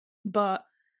suffering, but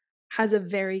has a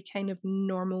very kind of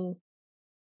normal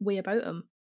way about him.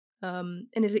 In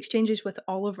his exchanges with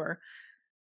Oliver,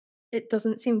 it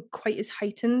doesn't seem quite as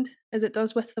heightened as it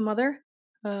does with the mother.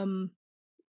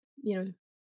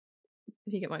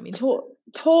 If you get what I mean.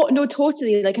 No,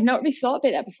 totally. Like I've not really thought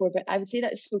about that before, but I would say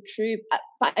that's so true.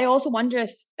 But I also wonder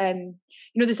if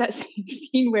there's that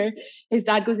scene where his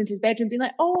dad goes into his bedroom being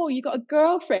like, "Oh, you got a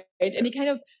girlfriend," and he kind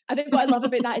of, I think what I love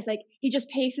about that is like he just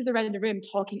paces around the room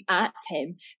talking at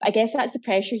him. But I guess that's the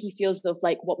pressure he feels of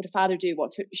like, what would a father do?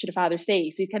 What should a father say?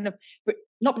 So he's kind of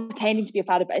not pretending to be a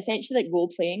father, but essentially like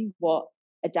role playing what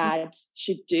a dad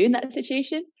should do in that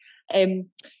situation.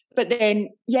 But then,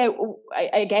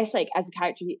 I guess like as a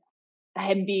character,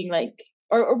 him being like,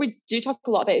 or we do talk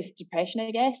a lot about his depression,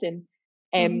 I guess, and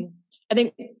I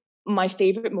think my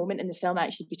favorite moment in the film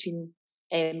actually between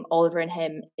Oliver and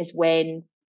him is when,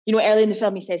 early in the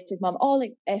film he says to his mum, "Oh,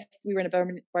 like if we were in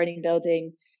a burning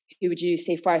building, who would you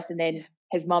say first?" And then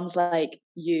his mum's like,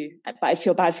 "You, but I'd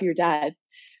feel bad for your dad,"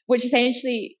 which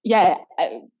essentially,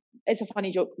 it's a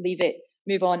funny joke. Leave it,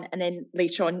 move on, and then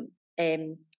later on,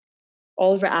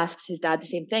 Oliver asks his dad the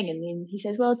same thing, and then he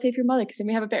says, "Well, I'd save your mother because then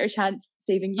we have a better chance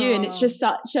saving you." And it's just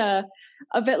such a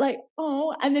bit like,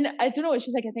 oh, and then I don't know, it's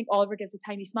just like I think Oliver gives a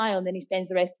tiny smile and then he spends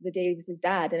the rest of the day with his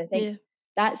dad, and I think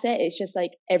that's it. It's just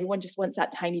like everyone just wants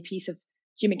that tiny piece of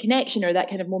human connection or that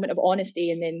kind of moment of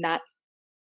honesty, and then that's,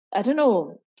 I don't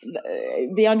know,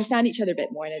 they understand each other a bit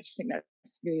more, and I just think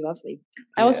that's really lovely.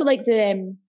 I also like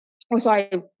the oh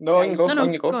sorry, no, you go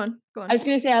on. I was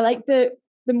going to say I like the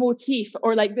motif,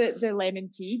 or like the lemon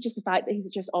tea, just the fact that he's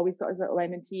just always got his little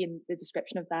lemon tea and the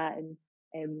description of that,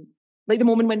 and like the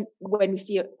moment when we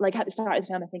see it, like at the start of the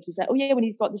film, I think he's like, oh yeah, when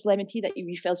he's got this lemon tea that he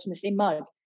refills from the same mug,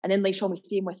 and then later on we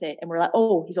see him with it and we're like,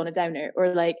 oh, he's on a downer,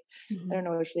 or like I don't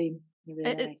know, it's really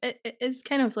nice. It is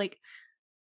kind of like,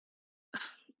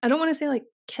 I don't want to say like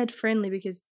kid friendly,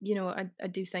 because I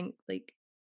do think like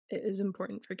it is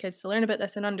important for kids to learn about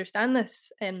this and understand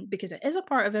this, because it is a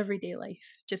part of everyday life,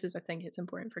 just as I think it's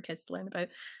important for kids to learn about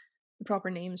the proper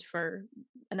names for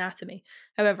anatomy.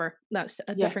 However, that's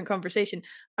a different conversation.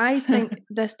 I think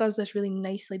this does this really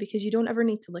nicely, because you don't ever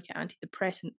need to look at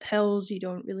antidepressant pills. You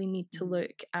don't really need to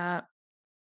look at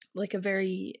like a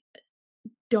very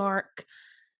dark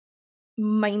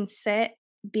mindset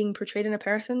being portrayed in a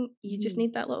person. You just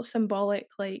need that little symbolic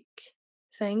like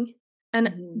thing.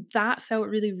 And that felt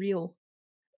really real.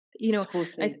 you know,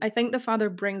 Totally. I think the father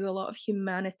brings a lot of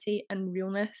humanity and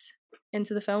realness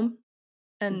into the film,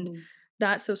 and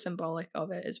that's so symbolic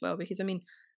of it as well, because I mean,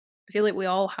 I feel like we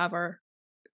all have our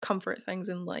comfort things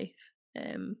in life,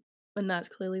 and that's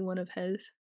clearly one of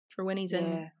his for when he's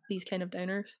in these kind of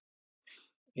downers.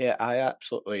 Yeah, I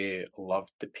absolutely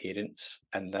loved the parents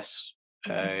in this,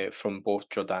 from both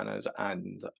Jordana's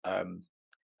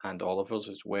and Oliver's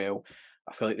as well.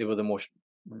 I feel like they were the most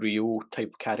real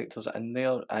type characters in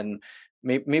there, and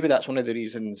maybe that's one of the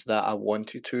reasons that I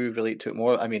wanted to relate to it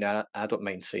more. I mean, I don't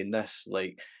mind saying this,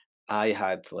 like I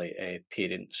had like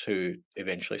parents who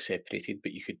eventually separated,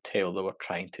 but you could tell they were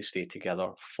trying to stay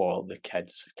together for the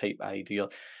kids type idea.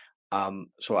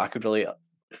 So I could relate.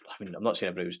 I mean, I'm not saying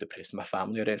everybody was depressed in my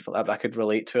family or anything like that, but I could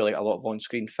relate to like a lot of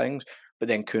on-screen things, but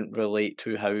then couldn't relate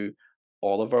to how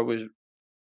Oliver was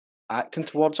acting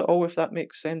towards it all, if that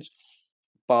makes sense.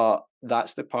 But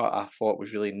that's the part I thought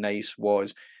was really nice,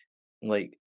 was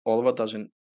like Oliver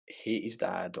doesn't hate his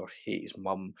dad or hate his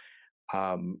mum.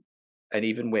 And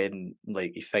even when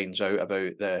like he finds out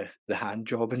about the hand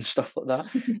job and stuff like that,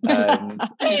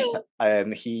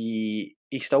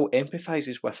 he still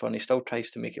empathizes with her and he still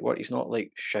tries to make it work. He's not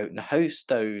like shouting the house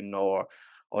down or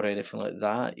anything like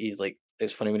that. He's like,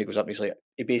 it's funny when he goes up, he's like,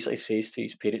 he basically says to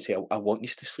his parents, I want you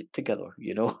to sleep together,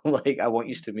 you know, like I want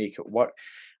you to make it work.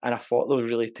 And I thought there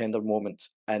was really tender moments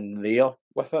in there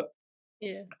with it.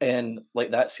 Yeah. And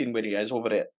like that scene where he is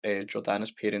over at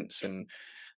Jordana's parents and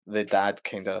the dad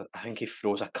kind of, I think he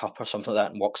throws a cup or something like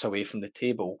that and walks away from the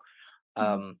table.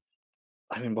 I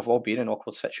mean, we've all been in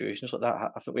awkward situations like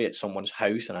that. I think we're at someone's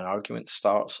house and an argument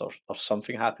starts or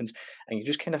something happens and you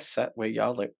just kind of sit where you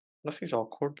are like, nothing's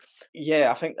awkward.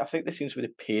 Yeah, I think the scenes with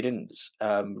the parents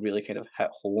really kind of hit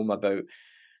home about,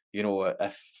 you know,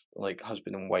 if like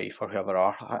husband and wife or whoever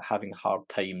are having hard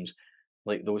times,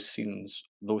 like those scenes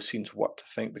work, I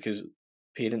think, because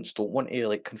parents don't want to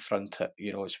like confront it,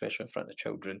 you know, especially in front of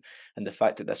children. And the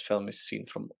fact that this film is seen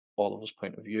from Oliver's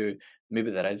point of view,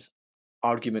 maybe there is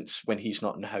arguments when he's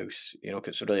not in the house, you know, 'cause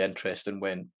it's really interesting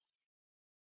when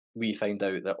we find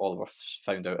out that Oliver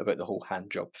found out about the whole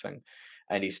hand job thing,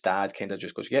 and his dad kind of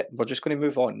just goes, "Yeah, we're just going to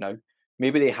move on now."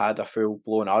 Maybe they had a full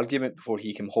blown argument before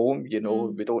he came home, you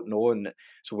know, we don't know, and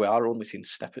so we are only seeing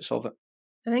snippets of it.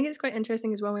 I think it's quite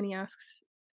interesting as well when he asks,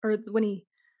 or when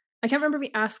I can't remember if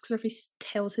he asks or if he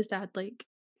tells his dad, like,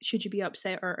 should you be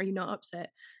upset or are you not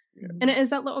upset? Yeah. And it is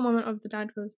that little moment of the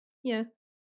dad goes, yeah.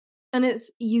 And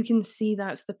you can see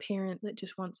that's the parent that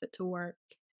just wants it to work.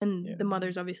 And the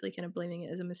mother's obviously kind of blaming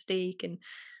it as a mistake and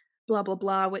blah, blah,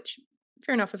 blah, which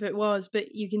fair enough if it was,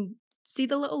 but you can see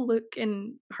the little look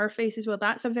in her face as well.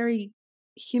 That's a very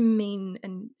humane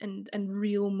and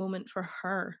real moment for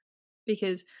her,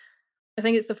 because I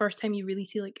think it's the first time you really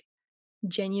see like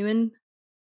genuine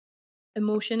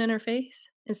emotion in her face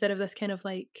instead of this kind of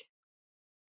like,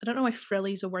 I don't know why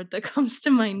frilly is a word that comes to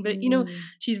mind, but you know,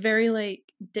 she's very like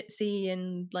ditzy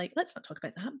and like, let's not talk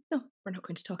about that. No, we're not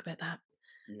going to talk about that.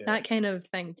 Yeah. That kind of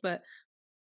thing. But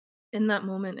in that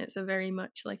moment, it's a very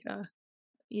much like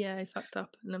yeah, I fucked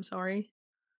up and I'm sorry.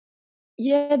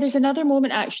 Yeah, there's another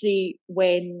moment actually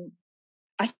when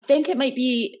I think it might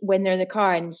be when they're in the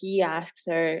car and he asks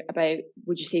her about,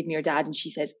 would you save me or dad? And she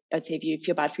says, I'd save you,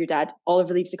 feel bad for your dad.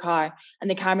 Oliver leaves the car and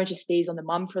the camera just stays on the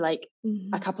mum for like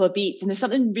a couple of beats. And there's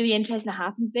something really interesting that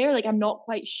happens there. Like, I'm not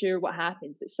quite sure what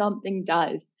happens, but something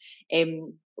does.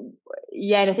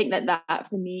 Yeah, and I think that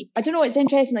for me, I don't know, it's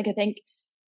interesting. Like, I think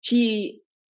she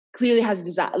clearly has a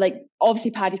desire. Like, obviously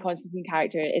Paddy Considine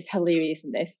character is hilarious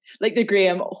in this. Like the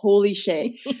Graham, holy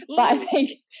shit. But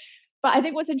I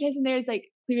think what's interesting there is like,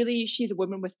 clearly she's a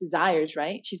woman with desires,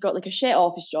 right? She's got like a shit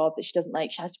office job that she doesn't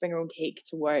like. She has to bring her own cake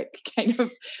to work, kind of.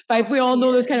 But we all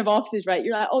know those kind of offices, right?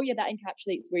 You're like, oh yeah, that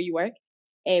encapsulates where you work.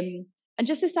 And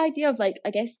just this idea of like,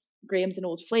 I guess Graham's an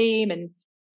old flame, and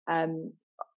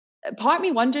part of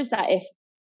me wonders that if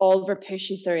Oliver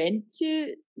pushes her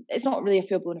into, it's not really a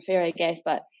full blown affair, I guess,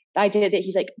 but the idea that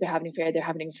he's like, they're having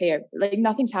an affair, like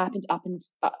nothing's happened up and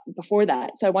before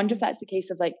that. So I wonder if that's the case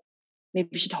of like,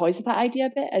 maybe she toys with that idea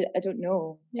a bit. I don't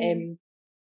know. Yeah.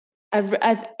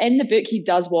 I've in the book he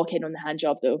does walk in on the hand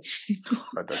job though.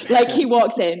 Like he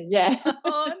walks in, yeah.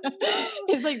 Oh, no.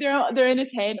 It's like they're in a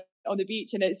tent on the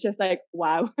beach and it's just like,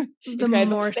 wow. The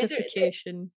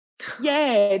mortification.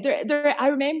 Yeah, I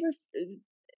remember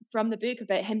from the book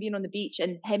about him being on the beach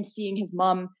and him seeing his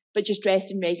mum but just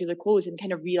dressed in regular clothes and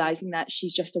kind of realizing that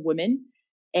she's just a woman.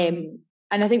 And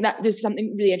I think that there's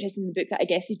something really interesting in the book that I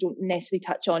guess they don't necessarily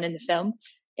touch on in the film.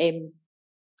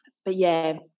 But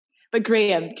yeah. But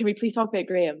Graham, can we please talk about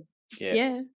Graham?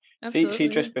 Yeah, absolutely. See,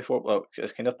 just before, well,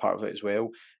 it's kind of part of it as well.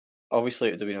 obviously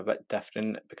it would have been a bit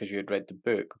different because you had read the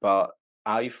book, but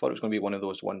I thought it was going to be one of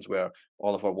those ones where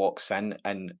Oliver walks in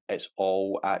and it's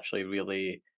all actually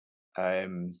really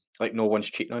like no one's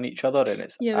cheating on each other, and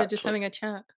it's they're just actually, having a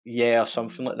chat. yeah, or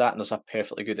something like that, and there's a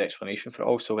perfectly good explanation for it.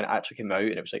 Also, when it actually came out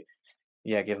and it was like,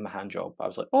 yeah, I gave him a hand job, I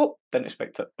was like, oh, didn't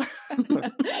expect it.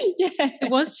 Yeah.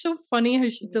 It was so funny how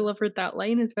she delivered that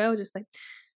line as well, just like,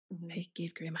 I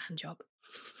gave Graham a hand job.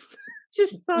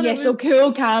 Just thought Yeah, it was... so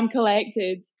cool, calm,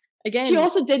 collected. Again, she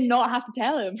also did not have to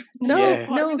tell him. No, Yeah.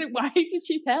 Why did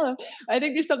she tell him? I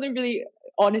think there's something really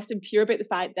honest and pure about the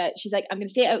fact that she's like, I'm going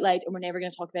to say it out loud and we're never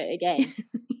going to talk about it again.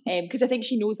 Because I think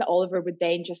she knows that Oliver would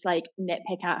then just like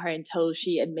nitpick at her until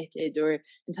she admitted or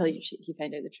until he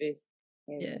found out the truth.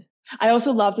 Yeah. I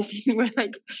also love the scene where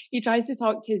like he tries to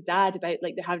talk to his dad about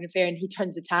like they're having an affair and he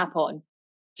turns the tap on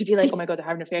to be like, oh my god, they're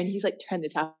having an affair, and he's like, turn the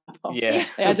tap off. Yeah.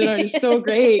 Like, I don't know, it's so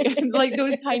great. Like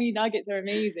those tiny nuggets are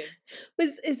amazing.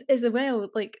 Is as well,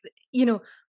 like, you know,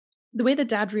 the way the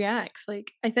dad reacts,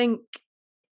 like, I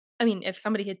mean, if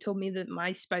somebody had told me that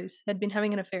my spouse had been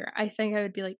having an affair, I think I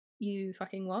would be like, you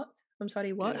fucking what? I'm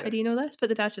sorry, what? Yeah. How do you know this? But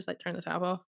the dad's just like, turn the tap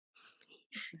off.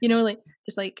 You know, like,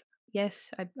 just like, yes,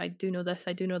 I do know this.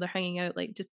 I do know they're hanging out.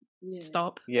 Like, just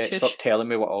stop. Yeah, Shush. stop telling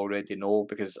me what I already know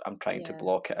because I'm trying to Yeah.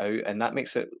 block it out. And that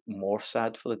makes it more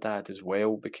sad for the dad as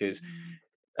well because,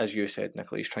 as you said,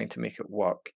 Nicola, he's trying to make it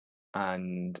work.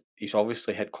 And he's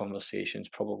obviously had conversations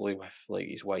probably with like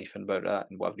his wife and about that,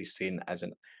 and whatever he's saying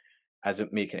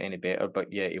isn't making it any better, but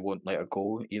yeah, he won't let her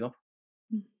go either.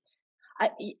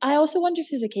 I also wonder if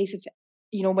there's a case of,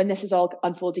 you know, when this is all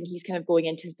unfolding, he's kind of going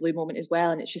into his blue moment as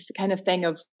well, and it's just the kind of thing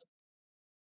of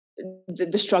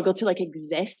the struggle to like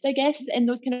exist, I guess, in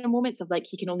those kind of moments of like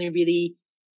he can only really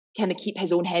kind of keep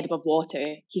his own head above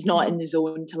water. He's not in the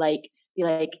zone to like be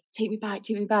like, take me back.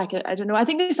 I don't know. I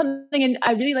think there's something, and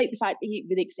I really like the fact that he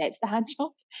really accepts the hand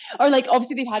job, or like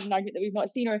obviously they've had an argument that we've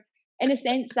not seen, or in a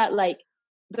sense that like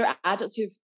they're adults who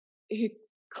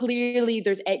clearly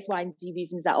there's X, Y, and Z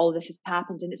reasons that all of this has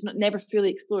happened, and it's never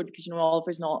fully explored because, you know,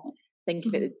 Oliver's not thinking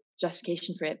about the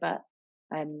justification for it. But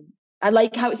I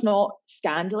like how it's not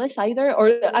scandalous either,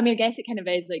 or I mean, I guess it kind of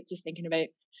is, like just thinking about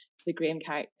the Graham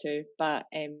character. But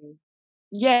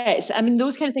yeah, I mean,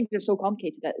 those kind of things are so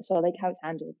complicated, so I like how it's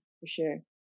handled for sure.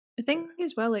 I think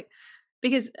as well, like,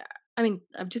 because I mean,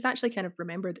 I've just actually kind of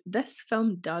remembered this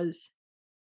film does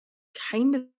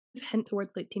kind of hint towards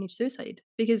like teenage suicide,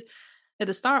 because at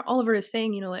the start Oliver is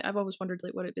saying, you know, like, I've always wondered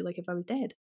like what it'd be like if I was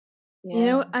dead. Yeah. You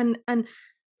know, and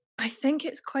I think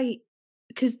it's quite,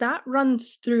 because that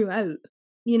runs throughout,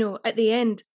 you know, at the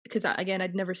end, because again,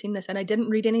 I'd never seen this and I didn't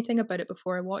read anything about it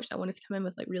before I watched. I wanted to come in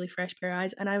with like really fresh pair of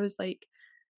eyes, and I was like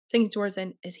thinking towards the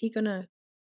end, is he gonna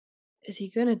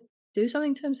do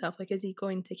something to himself? Like, is he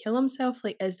going to kill himself?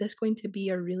 Like, is this going to be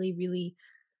a really, really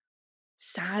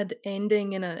sad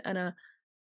ending and a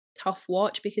tough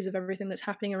watch because of everything that's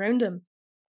happening around him?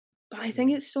 But I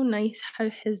think it's so nice how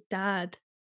his dad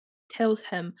tells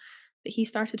him that he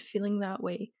started feeling that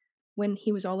way when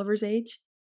he was Oliver's age.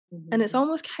 And it's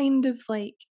almost kind of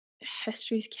like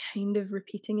history's kind of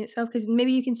repeating itself, because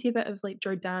maybe you can see a bit of like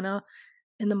Jordana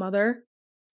in the mother,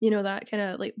 you know, that kind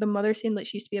of like the mother saying like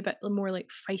she used to be a bit more like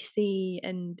feisty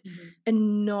and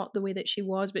not the way that she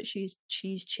was, but she's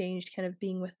changed kind of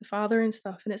being with the father and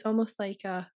stuff. And it's almost like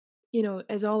you know,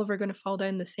 is Oliver going to fall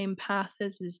down the same path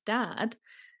as his dad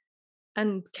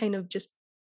and kind of just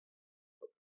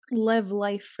live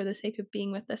life for the sake of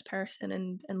being with this person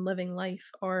and living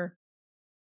life, or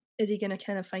is he going to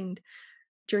kind of find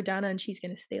Jordana and she's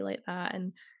going to stay like that?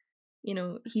 And, you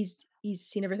know, he's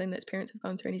seen everything that his parents have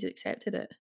gone through and he's accepted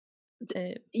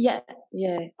it. Yeah.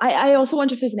 I also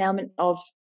wonder if there's an element of,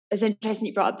 it's interesting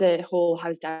you brought up the whole how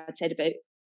his dad said about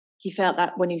he felt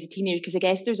that when he was a teenager, because I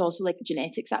guess there's also like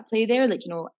genetics at play there. Like,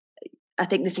 you know, I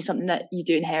think this is something that you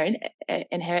do inherit,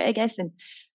 I guess, and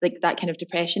like that kind of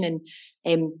depression.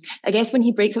 And I guess when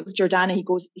he breaks up with Jordana,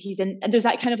 he's in, and there's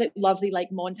that kind of like lovely like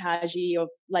montage of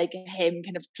like him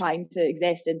kind of trying to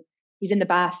exist, and he's in the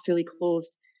bath fully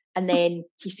clothed, and then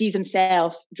he sees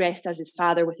himself dressed as his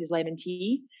father with his lemon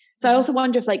tea. So I also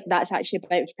wonder if like that's actually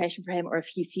about depression for him, or if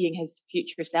he's seeing his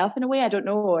future self in a way. I don't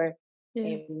know. Or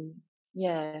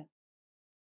yeah.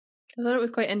 I thought it was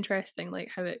quite interesting, like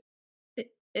how it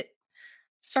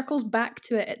circles back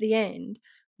to it at the end,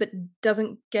 but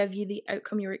doesn't give you the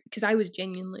outcome because I was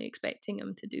genuinely expecting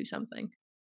him to do something.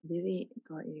 Really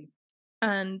got you.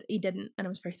 And he didn't, and I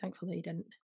was very thankful that he didn't.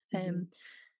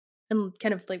 And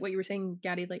kind of like what you were saying,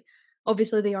 Gary, like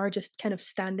obviously they are just kind of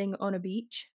standing on a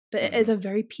beach, but it is a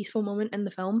very peaceful moment in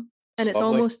the film, and it's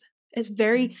lovely. almost, it's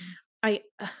very, I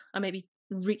might be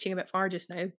reaching a bit far just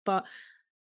now, but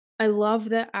I love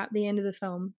that at the end of the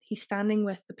film, he's standing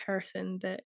with the person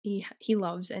that he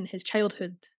loves in his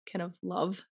childhood kind of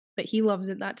love, but he loves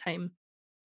at that time.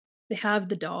 They have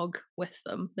the dog with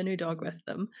them, the new dog with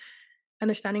them, and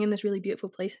they're standing in this really beautiful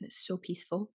place, and it's so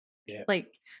peaceful. Yeah. Like,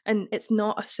 and it's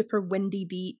not a super windy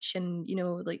beach, and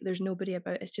like there's nobody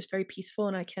about. It's just very peaceful,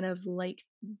 and I kind of like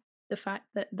the fact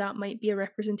that that might be a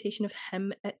representation of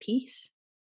him at peace.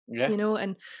 Yeah.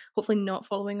 And hopefully not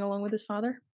following along with his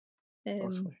father.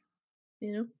 Possibly.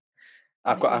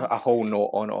 I've got a whole note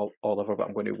on Oliver, but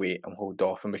I'm going to wait and hold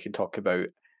off, and we can talk about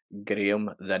Graham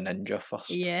the ninja first.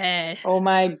 Yeah. Oh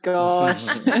my gosh.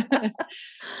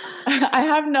 I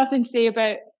have nothing to say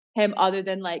about him other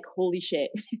than like holy shit.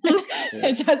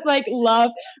 I just like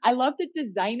I love the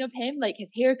design of him, like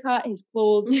his haircut, his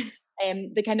clothes,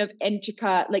 the kind of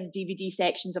intricate like DVD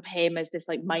sections of him as this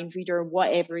like mind reader or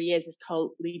whatever he is, this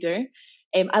cult leader.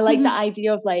 I like the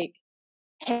idea of like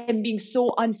him being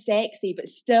so unsexy but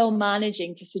still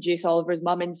managing to seduce Oliver's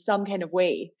mum in some kind of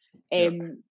way.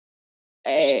 It's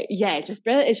just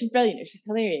brilliant. It's just brilliant. It's just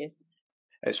hilarious.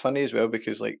 It's funny as well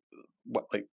because like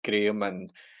Graham and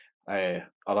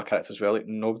other characters as well, like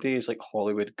nobody is like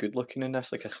Hollywood good looking in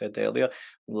this. Like I said earlier,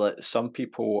 like some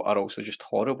people are also just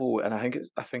horrible, and I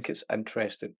think it's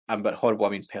interesting. And but horrible, I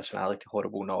mean personality,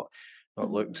 horrible, not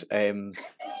looks.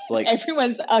 Like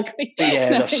everyone's ugly. Yeah,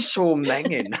 they're so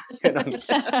minging.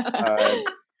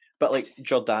 But like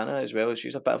Jordana as well,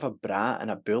 she's a bit of a brat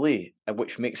and a bully,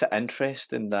 which makes it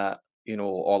interesting that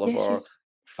Oliver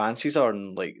fancies her,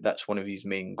 and like that's one of his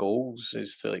main goals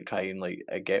is to like try and like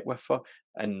get with her.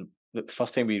 And the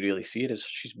first time we really see her is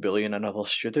she's bullying another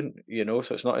student, so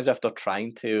it's not as if they're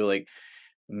trying to like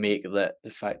make the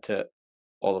fact that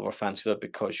Oliver fancies her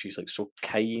because she's like so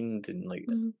kind and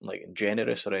like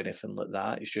generous or anything like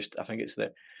that. It's just, I think it's the, I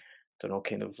don't know,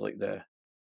 kind of like the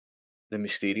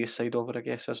mysterious side of it, I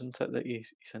guess, isn't it, that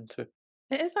he's into?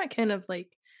 It is that kind of like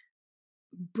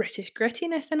British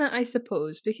grittiness in it, I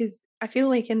suppose, because I feel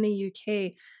like in the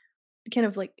UK, kind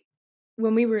of like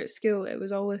when we were at school, it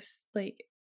was always like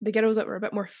the girls that were a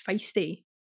bit more feisty,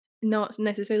 not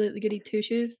necessarily the goody two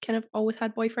shoes, kind of always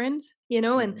had boyfriends,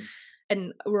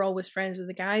 and were always friends with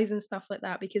the guys and stuff like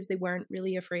that because they weren't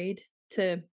really afraid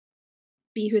to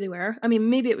be who they were. I mean,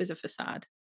 maybe it was a facade,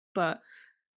 but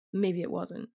maybe it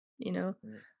wasn't,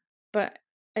 But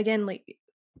again, like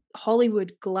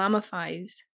Hollywood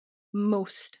glamifies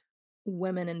most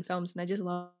women in films, and I just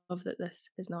love that this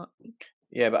is not.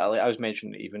 Yeah, but I was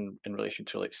mentioning even in relation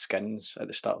to like Skins at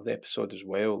the start of the episode as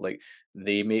well. Like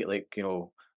they make like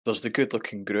there's the good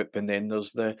looking group, and then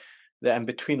there's the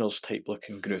in-betweeners type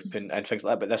looking group and things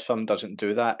like that. But this film doesn't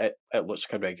do that. It looks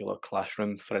like a regular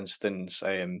classroom, for instance.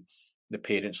 The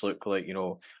parents look like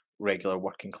regular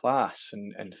working class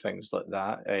and things like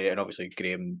that. And obviously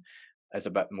Graham is a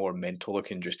bit more mental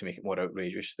looking, just to make it more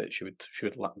outrageous that she would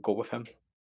go with him.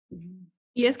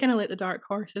 He is kind of like the dark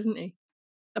horse, isn't he?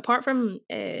 Apart from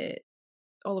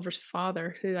Oliver's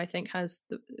father, who I think has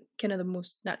the kind of the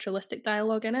most naturalistic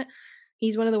dialogue in it,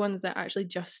 he's one of the ones that actually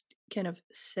just kind of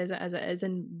says it as it is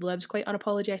and lives quite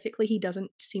unapologetically. He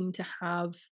doesn't seem to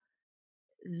have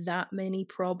that many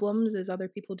problems as other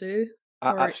people do.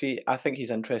 Actually, I think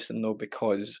he's interesting though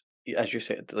because, as you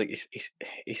said, like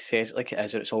he says it like it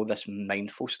is, it's all this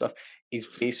mindful stuff. He's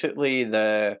basically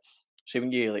so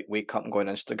when you like wake up and go on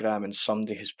Instagram and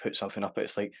somebody has put something up,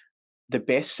 it's like the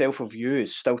best self of you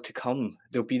is still to come.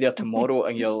 They'll be there tomorrow,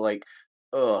 and you're like,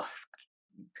 ugh,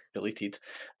 deleted.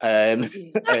 But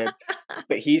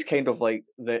he's kind of like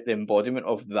the embodiment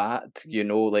of that.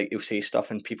 Like he'll say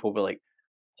stuff and people will be like,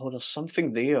 oh, there's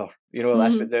something there.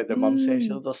 That's what the mum says.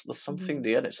 There's something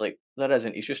there. And it's like, there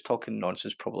isn't. He's just talking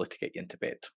nonsense probably to get you into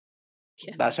bed.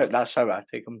 Yeah. That's how I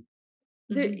take him.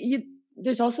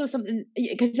 There's also something,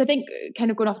 because I think kind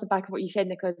of going off the back of what you said,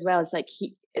 Nicola, as well, is like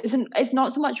it's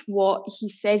not so much what he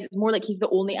says, it's more like he's the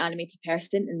only animated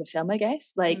person in the film, I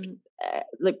guess, like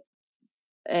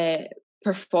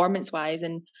performance wise.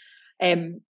 And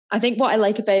I think what I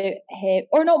like about him,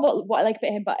 or not what I like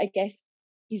about him, but I guess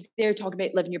he's there talking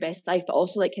about living your best life, but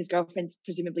also like his girlfriend's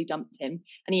presumably dumped him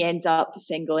and he ends up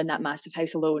single in that massive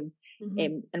house alone.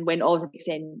 And when Oliver gets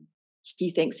in,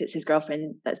 he thinks it's his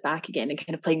girlfriend that's back again and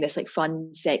kind of playing this like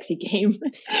fun, sexy game.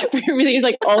 But it really is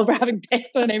like Oliver having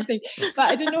pissed on everything. But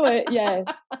I don't know. I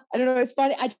don't know. It's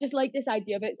funny. I just like this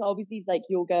idea of it. It's always these like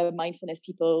yoga, mindfulness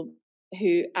people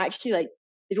who actually like,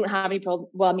 they don't have any problem.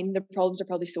 Well, I mean, their problems are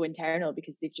probably so internal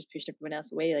because they've just pushed everyone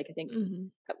else away. Like, I think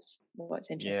that's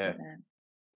what's interesting. Yeah.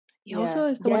 He also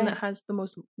is the one that has the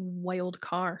most wild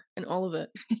car in all of it.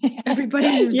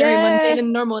 Everybody's just very mundane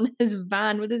and normal in his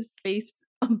van with his face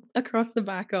across the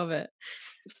back of it.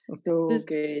 So This-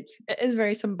 good. It is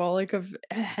very symbolic of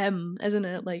him, isn't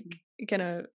it? Like kind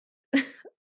of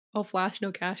all flash,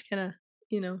 no cash, kind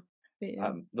of, but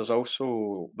yeah. There's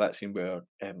also that scene where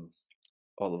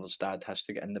Oliver's dad has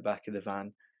to get in the back of the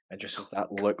van and just has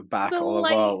that look back The at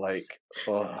Oliver lights. like,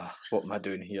 oh, what am I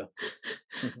doing here?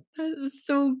 That is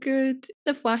so good.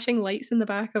 The flashing lights in the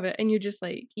back of it, and you're just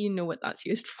like, you know what that's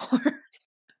used for.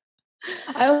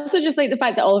 I also just like the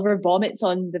fact that Oliver vomits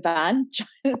on the van,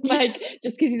 like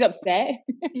just because he's upset.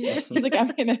 Yeah. He's like, I'm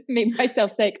gonna make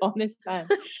myself sick on this van.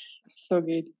 So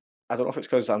good. I don't know if it's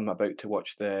because I'm about to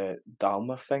watch the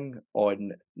Dharma thing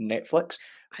on Netflix,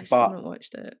 I still but haven't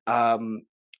watched it.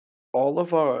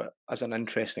 Oliver is an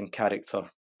interesting character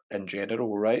in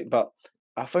general, right? But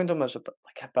I found him as a bit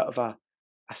of a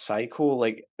psycho.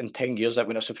 Like in 10 years, that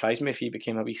wouldn't have surprised me if he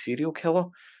became a wee serial killer,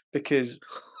 because.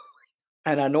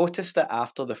 And I noticed it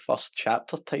after the first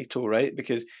chapter title, right?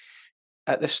 Because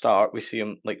at the start we see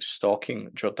him like stalking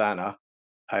Jordana.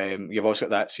 You've also got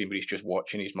that scene where he's just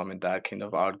watching his mum and dad kind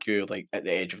of argue, like at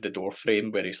the edge of the door frame,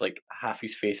 where he's like half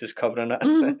his face is covering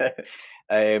it.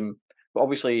 But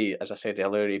obviously, as I said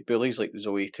earlier, he bullies like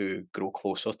Zoe to grow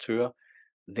closer to her.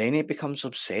 Then he becomes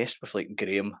obsessed with like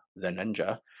Graham the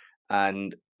ninja,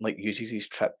 and like uses his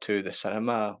trip to the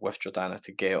cinema with Jordana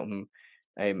to get him.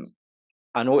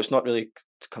 I know it's not really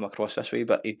to come across this way,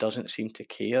 but he doesn't seem to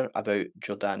care about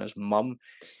Jordana's mum.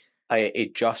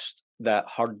 It just that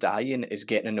her dying is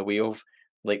getting in the way of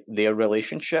like their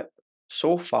relationship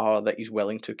so far that he's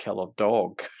willing to kill a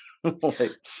dog.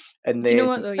 Like, and Do you know then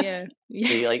what though? Yeah.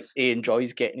 he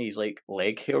enjoys getting his like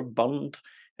leg hair burned,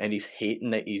 and he's hating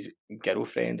that his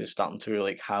girlfriend is starting to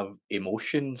like have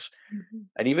emotions. Mhm.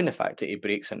 And even the fact that he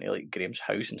breaks into like Graham's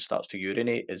house and starts to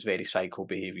urinate is very psycho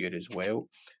behaviour as well.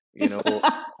 You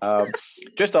know,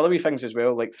 just other wee things as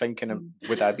well, like thinking,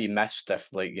 would I be missed if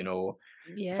like if I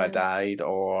Yeah. died,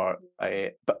 or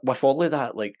but with all of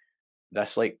that, like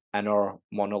this like inner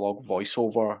monologue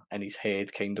voiceover in his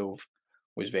head kind of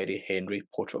was very Henry,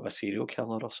 Portrait of a Serial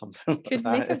Killer or something like Could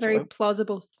that make a as very well.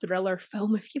 plausible thriller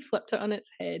film if you flipped it on its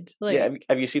head. Like, Yeah,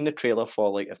 have you seen the trailer for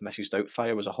like if Mrs.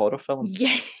 Doubtfire was a horror film?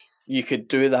 yes. You could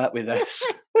do that with this.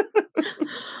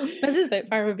 Mrs.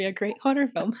 Doubtfire would be a great horror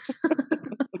film.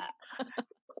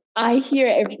 I hear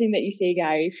everything that you say,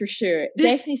 Gary, for sure.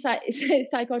 Definitely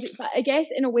psychotic, but I guess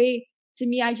in a way, to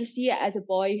me, I just see it as a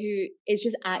boy who is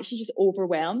just actually just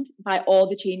overwhelmed by all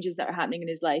the changes that are happening in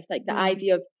his life. Like the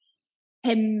idea of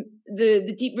him,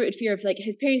 the deep rooted fear of like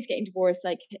his parents getting divorced.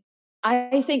 Like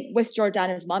I think with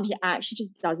Jordana's mum, he actually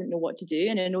just doesn't know what to do.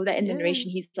 And I know that in the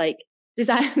narration, he's like, there's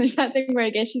that thing where I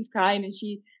guess she's crying and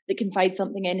she like confides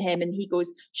something in him, and he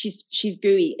goes, she's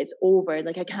gooey, it's over,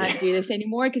 like I can't do this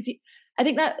anymore. Because I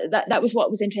think that was what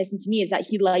was interesting to me, is that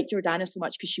he liked Jordana so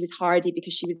much because she was hardy,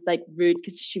 because she was like rude,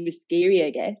 because she was scary,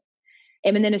 I guess.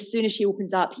 And then as soon as she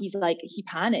opens up, he's like, he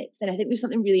panics, and I think there's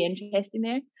something really interesting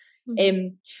there.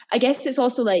 I guess it's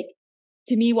also like,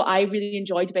 to me, what I really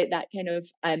enjoyed about that kind of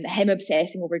him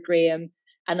obsessing over Graham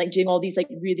and like doing all these like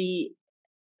really,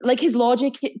 like his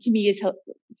logic to me is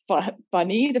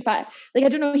funny. The fact, like, I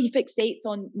don't know, he fixates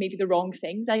on maybe the wrong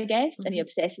things, I guess, and he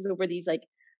obsesses over these like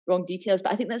wrong details.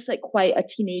 But I think that's like quite a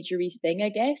teenagery thing, I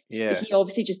guess. Yeah. But he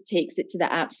obviously just takes it to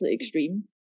the absolute extreme.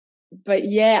 But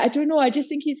yeah, I don't know. I just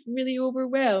think he's really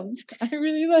overwhelmed. I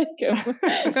really like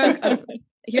him.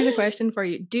 Here's a question for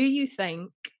you. Do you think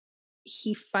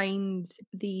he finds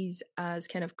these as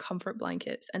kind of comfort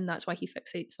blankets, and that's why he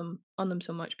fixates on them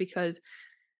so much? Because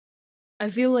I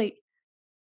feel like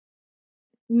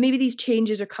maybe these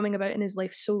changes are coming about in his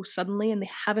life so suddenly, and they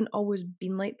haven't always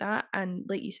been like that. And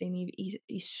like you say, Niamh,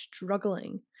 he's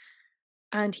struggling,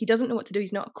 and he doesn't know what to do.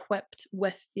 He's not equipped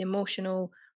with the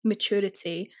emotional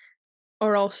maturity,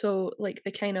 or also like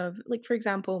the kind of, like, for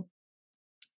example,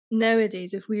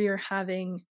 nowadays, if we are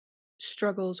having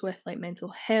struggles with like mental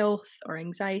health or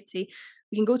anxiety,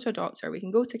 we can go to a doctor, we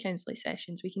can go to counselling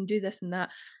sessions, we can do this and that.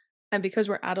 And because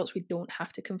we're adults, we don't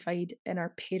have to confide in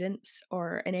our parents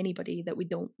or in anybody that we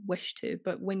don't wish to.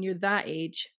 But when you're that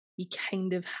age, you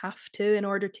kind of have to in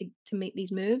order to make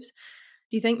these moves.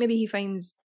 Do you think maybe he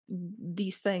finds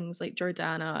these things like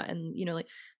Jordana and, like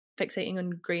fixating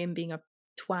on Graham being a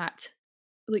twat,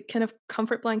 like kind of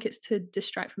comfort blankets to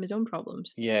distract from his own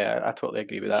problems? Yeah, I totally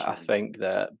agree with that. I think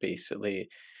that basically,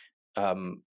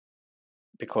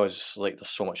 because like there's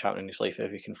so much happening in his life,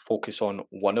 if he can focus on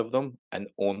one of them and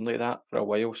only that for a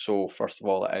while. So first of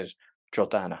all, it is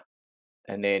Jordana,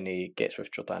 and then he gets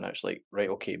with Jordana. It's like, right,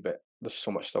 okay, but there's so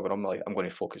much stuff going on. Like, I'm going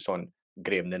to focus on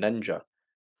Graham the ninja.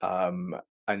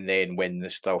 And then when the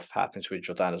stuff happens with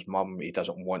Jordana's mum, he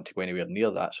doesn't want to go anywhere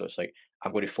near that. So it's like,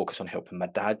 I'm going to focus on helping my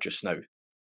dad just now.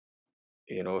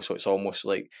 So it's almost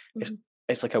like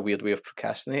it's like a weird way of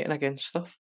procrastinating against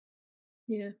stuff.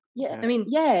 Yeah. I mean,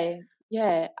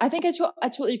 yeah. I think I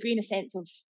totally agree in a sense of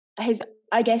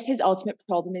I guess his ultimate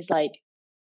problem is like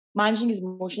managing his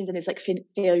emotions and his like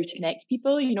failure to connect to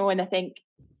people, and I think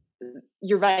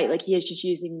you're right. Like he is just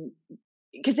using,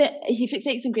 because he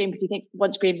fixates on Graham because he thinks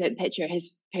once Graham's out of the picture,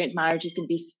 his parents' marriage is going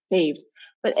to be saved.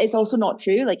 But it's also not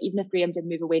true. Like even if Graham did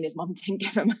move away and his mum didn't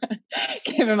give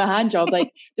him a hand job,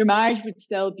 like their marriage would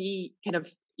still be kind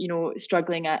of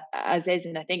struggling as is.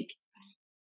 And I think,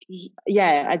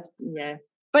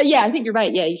 But yeah, I think you're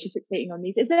right. Yeah, he's just fixating on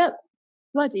these. Is it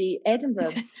bloody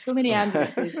Edinburgh? So many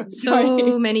ambulances,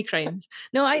 so many crimes.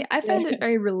 No, I found it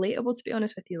very relatable, to be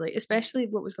honest with you. Like especially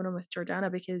what was going on with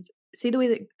Jordana, because see the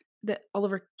way that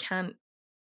Oliver can't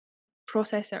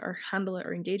process it or handle it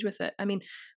or engage with it. I mean,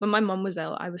 when my mum was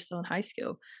ill, I was still in high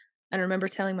school, and I remember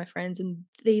telling my friends, and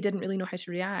they didn't really know how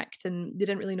to react, and they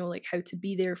didn't really know like how to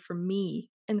be there for me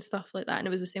and stuff like that. And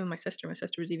it was the same with my sister. My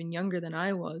sister was even younger than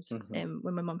I was when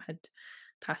my mum had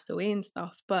passed away and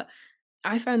stuff. But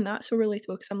I found that so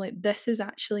relatable because I'm like, this is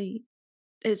actually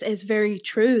is very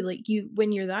true. Like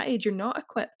when you're that age, you're not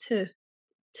equipped to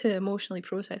emotionally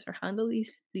process or handle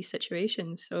these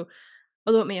situations. So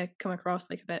although it may come across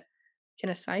like a bit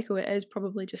kind of psycho, it is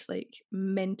probably just like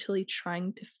mentally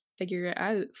trying to figure it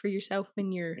out for yourself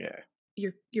when you're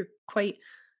quite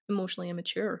emotionally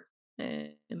immature.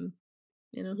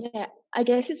 Yeah, I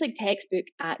guess it's like textbook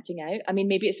acting out. I mean,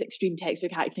 maybe it's extreme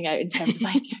textbook acting out in terms of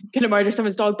like gonna murder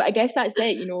someone's dog, but I guess that's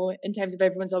it, in terms of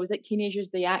everyone's always like teenagers,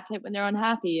 they act out when they're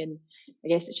unhappy, and I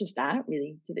guess it's just that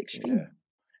really to the extreme.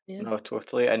 Yeah. No,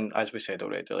 totally. And as we said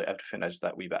already, like everything is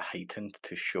that wee bit heightened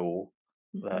to show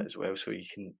that as well, so you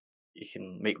can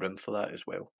make room for that as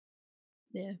well.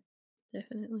 Yeah,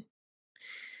 definitely.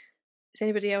 Has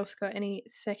anybody else got any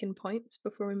second points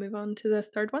before we move on to the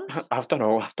third ones? I've done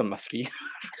my three.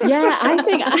 Yeah, I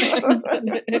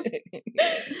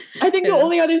think the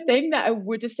only other thing that I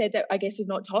would have said that I guess we've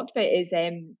not talked about is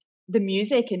the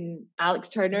music and Alex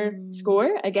Turner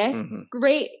score. I guess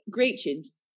great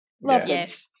tunes. Loved them.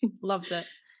 Yes, loved it.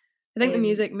 I think the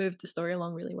music moved the story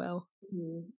along really well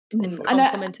and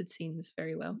complemented scenes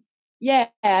very well. Yeah,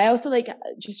 I also like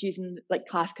just using like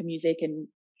classical music, and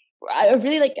I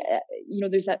really like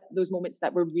there's those moments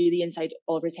that were really inside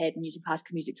Oliver's head and using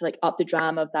classical music to like up the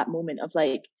drama of that moment of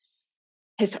like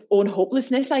his own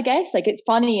hopelessness, I guess. Like it's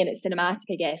funny and it's cinematic,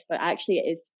 I guess, but actually it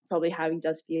is probably how he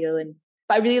does feel.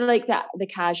 But I really like that the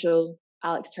casual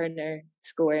Alex Turner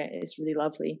score is really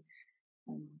lovely.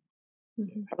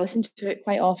 I listen to it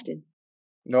quite often.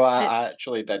 No, I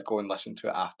actually did go and listen to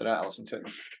it after it. I listened to it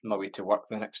on my way to work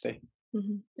the next day.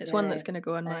 It's one that's going to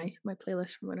go on my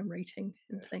playlist for when I'm writing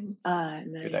and things. Nice.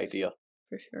 Good idea.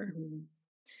 For sure.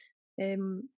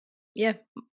 Yeah,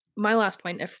 my last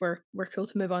point, if we're cool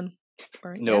to move on.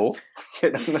 Right, no.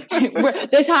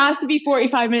 This has to be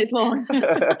 45 minutes long.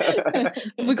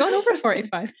 Have we gone over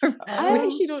 45? I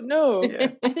actually don't know.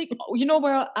 Yeah. I think,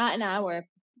 we're at an hour.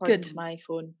 Good. My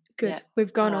phone. Good. Yeah.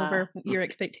 We've gone over your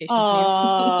expectations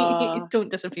here. Don't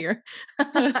disappear.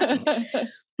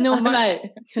 No,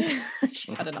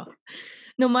 she's had enough.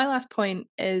 No, my last point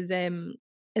is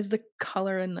the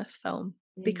colour in this film,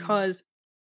 because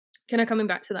kind of coming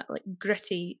back to that like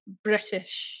gritty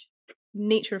British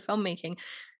nature of filmmaking,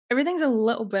 everything's a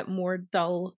little bit more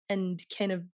dull and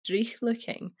kind of dreich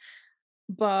looking,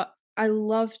 but I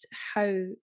loved how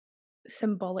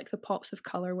symbolic the pops of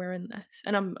colour were in this,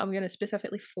 and I'm going to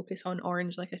specifically focus on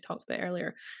orange, like I talked about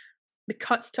earlier. The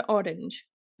cuts to orange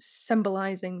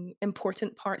symbolizing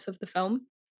important parts of the film.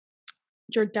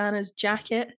 Jordana's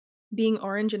jacket being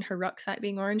orange and her rucksack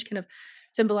being orange, kind of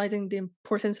symbolizing the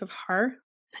importance of her.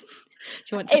 Do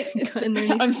you want to cut in there?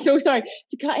 I'm so sorry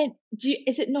to cut in.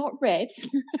 Is it not red?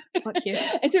 Fuck you.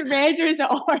 Is it red or is it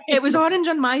orange? It was orange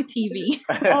on my TV.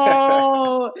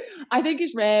 Oh, I think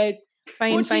it's red.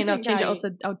 Fine. I'll change it all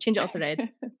to red.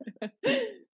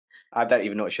 I didn't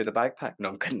even notice you had a backpack. No,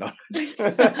 I'm kidding on.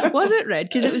 Was it red?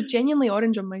 Because it was genuinely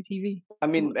orange on my TV. I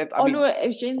mean, no, it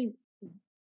was genuinely.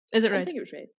 Is it red? I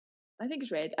think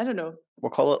it's red. I don't know. We'll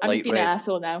call it I'm light just being red. an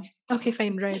asshole now. Okay,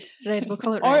 fine. Red. We'll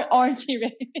call it red. Orangey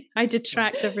red. I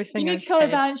detract everything. You need to colour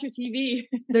balance your TV.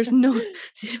 There's no. Fuck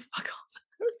off.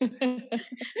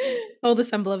 All the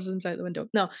symbolism's out the window.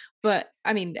 No, but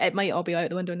I mean, it might all be out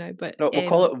the window now. But no, we'll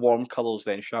call it warm colours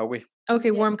then, shall we?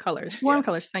 Okay, warm colours. Warm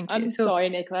colours. Thank you. I'm sorry,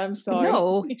 Nicola. I'm sorry.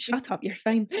 No, shut up. You're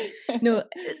fine. No,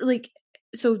 like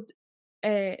so.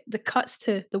 the cuts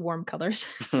to the warm colours,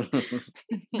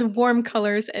 the warm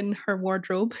colours in her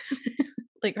wardrobe,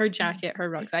 like her jacket, her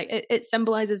rucksack, it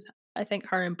symbolises, I think,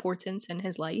 her importance in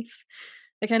his life.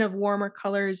 The kind of warmer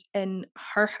colours in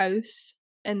her house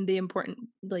and the important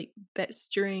like bits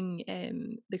during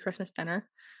the Christmas dinner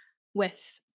with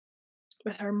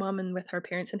her mum and with her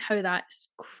parents, and how that's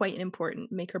quite an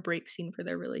important make or break scene for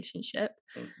their relationship.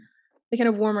 The kind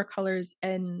of warmer colours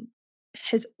in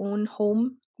his own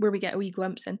home, where we get a wee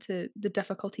glimpse into the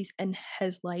difficulties in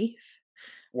his life.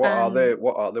 What are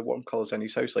the warm colours in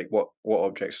his house? Like what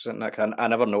objects is in that? I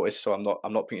never noticed, so I'm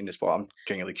not putting this spot. I'm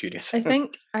genuinely curious. I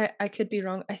think I could be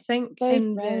wrong. I think Very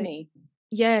in browny.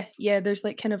 yeah, there's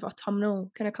like kind of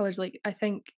autumnal kind of colours. Like I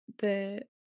think I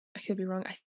could be wrong.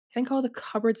 I think all the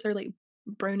cupboards are like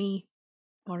browny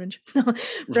orange.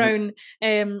 Brown.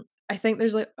 I think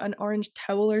there's like an orange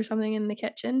towel or something in the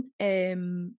kitchen.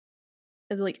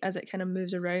 Like as it kind of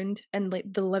moves around, and like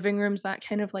the living room's that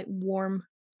kind of like warm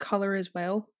colour as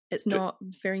well. It's not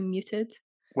very muted.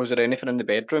 Was there anything in the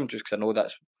bedroom? Just because I know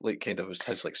that's like kind of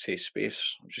his like safe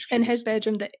space. I'm just In curious. his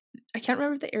bedroom, I can't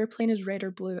remember if the airplane is red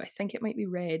or blue. I think it might be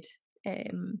red.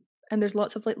 And there's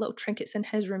lots of like little trinkets in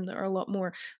his room that are a lot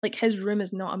more like, his room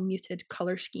is not a muted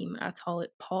color scheme at all.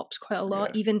 It pops quite a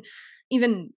lot, even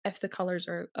if the colors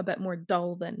are a bit more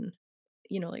dull than,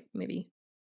 you know, like maybe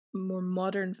more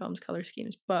modern films color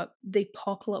schemes, but they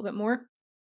pop a little bit more.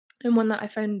 And one that I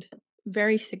found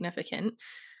very significant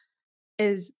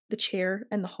is the chair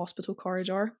in the hospital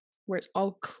corridor, where it's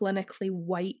all clinically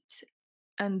white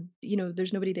and, you know,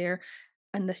 there's nobody there,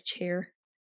 and this chair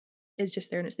is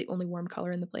just there, and it's the only warm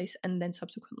color in the place. And then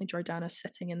subsequently Jordana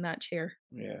sitting in that chair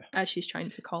as she's trying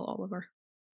to call Oliver.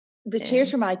 The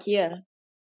chair's from IKEA.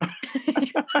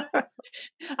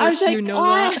 I was like,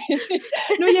 no,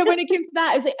 yeah, when it came to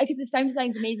that, I was like, because the sound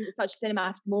design's amazing, it's such a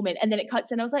cinematic moment, and then it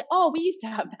cuts in, I was like, oh, we used to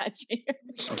have that chair.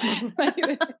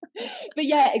 But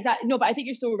yeah, exactly. No, but I think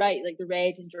you're so right, like the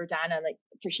red and Jordana, like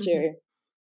for sure.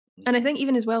 And I think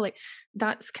even as well, like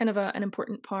that's kind of an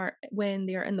important part when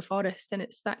they're in the forest, and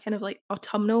it's that kind of like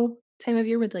autumnal time of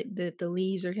year with like the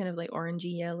leaves are kind of like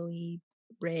orangey, yellowy,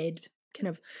 red, kind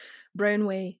of brown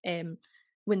way.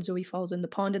 When Zoe falls in the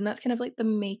pond, and that's kind of like the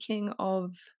making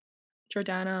of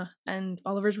Jordana and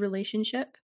Oliver's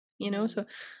relationship, you know. So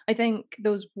I think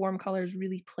those warm colors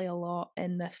really play a lot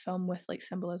in this film with like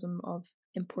symbolism of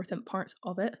important parts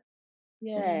of it.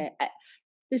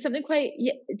 There's something quite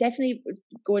definitely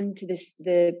going to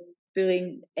the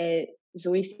bullying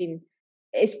Zoe scene.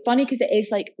 It's funny because it is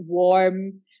like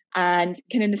warm and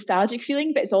kind of nostalgic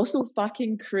feeling, but it's also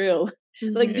fucking cruel.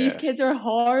 Like these kids are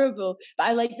horrible, but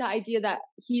I like that idea that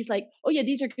he's like, oh yeah,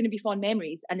 these are going to be fond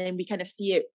memories, and then we kind of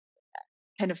see it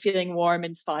kind of feeling warm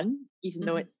and fun, even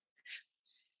though it's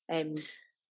the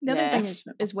other thing is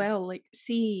as well, like,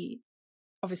 see,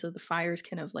 obviously the fire's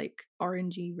kind of like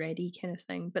orangey reddy kind of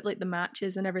thing, but like the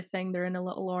matches and everything, they're in a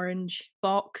little orange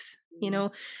box, you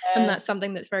know. And that's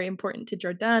something that's very important to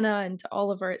Jordana and to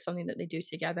Oliver. It's something that they do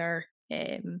together.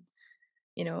 You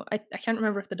know, I can't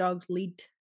remember if the dog's lead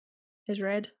is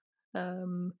red.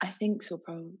 I think so,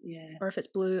 probably, yeah. Or if it's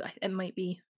blue, it might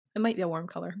be a warm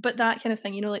color. But that kind of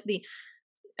thing, you know, like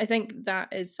I think that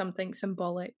is something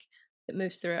symbolic that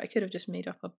moves through it. I could have just made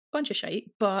up a bunch of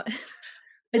shite, but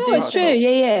it's true.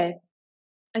 Yeah.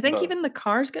 I think even the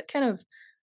cars get kind of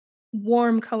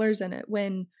warm colors in it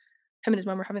when him and his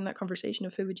mum are having that conversation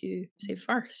of who would you save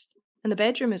first, and the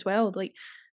bedroom as well. Like,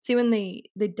 see when they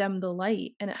dim the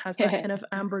light and it has that kind of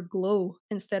amber glow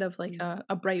instead of like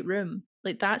a bright room.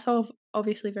 Like that's all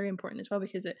obviously very important as well,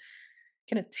 because it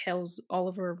kind of tells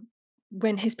Oliver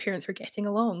when his parents are getting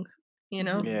along, you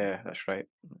know? Yeah, that's right.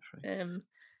 So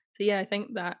yeah, I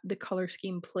think that the color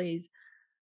scheme plays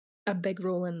a big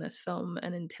role in this film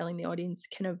and in telling the audience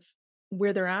kind of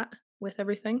where they're at with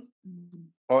everything.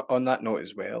 On that note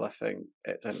as well, I think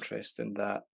it's interesting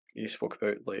that you spoke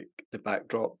about like the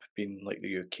backdrop being like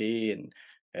the UK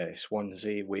and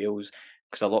Swansea, Wales,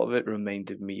 because a lot of it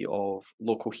reminded me of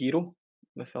Local Hero,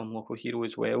 the film Local Hero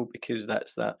as well, because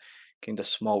that's that kind of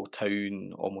small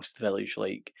town, almost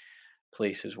village-like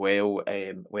place as well,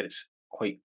 where it's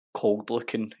quite cold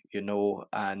looking, you know,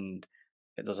 and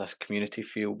there's this community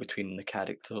feel between the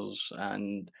characters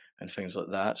and things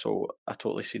like that. So I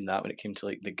totally seen that when it came to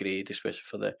like the grade, especially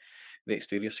for the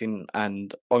exterior scene.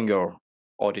 And on your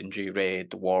orangey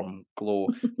red warm glow,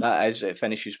 it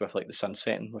finishes with like the sun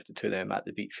setting with the two of them at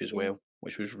the beach as well,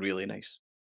 which was really nice.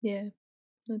 Yeah,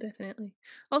 no, definitely.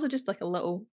 Also, just like a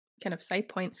little kind of side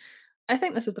point, I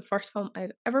think this is the first film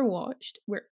I've ever watched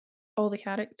where all the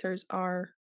characters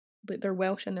are like, they're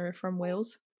Welsh and they're from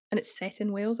Wales, and it's set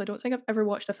in Wales. I don't think I've ever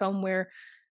watched a film where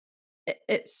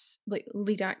it's like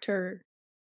lead actor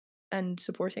and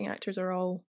supporting actors are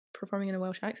all performing in a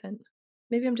Welsh accent.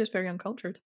 Maybe I'm just very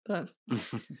uncultured, but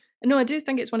no, I do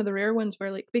think it's one of the rare ones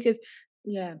where, like, because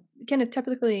kind of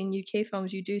typically in UK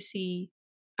films you do see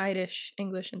Irish,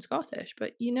 English and Scottish,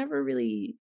 but you never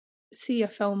really see a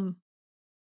film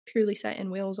purely set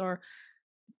in Wales or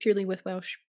purely with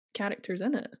Welsh characters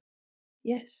in it.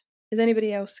 Yes. Has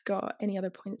anybody else got any other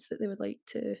points that they would like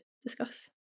to discuss?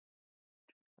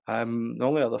 The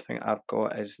only other thing I've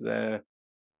got is the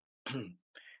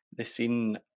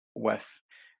scene with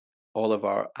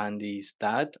Oliver and his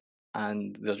dad,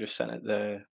 and they're just sitting at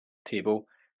the table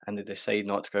and they decide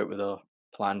not to go out with their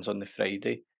plans on the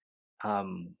Friday.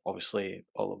 Obviously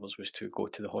Oliver's was to go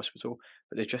to the hospital,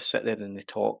 but they just sit there and they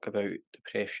talk about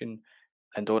depression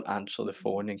and don't answer the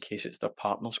phone in case it's their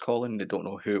partner's calling. They don't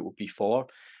know who it will be for.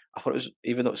 I thought it was,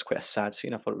 even though it was quite a sad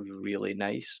scene, I thought it was really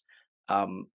nice.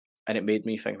 And it made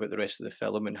me think about the rest of the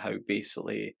film and how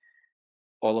basically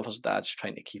Oliver's dad's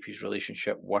trying to keep his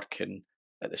relationship working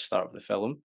at the start of the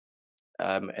film.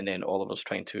 And then Oliver's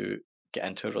trying to get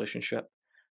into a relationship.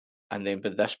 And then by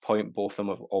this point, both of them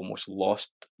have almost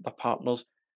lost their partners.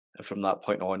 And from that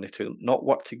point on, the two not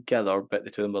work together, but the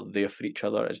two of them are there for each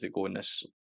other as they go on this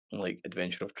like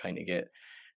adventure of trying to get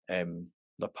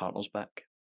their partners back.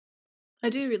 I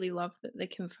do really love that they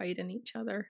confide in each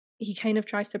other. He kind of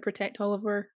tries to protect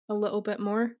Oliver a little bit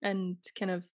more and kind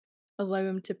of allow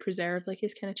him to preserve like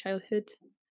his kind of childhood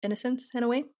innocence in a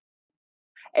way.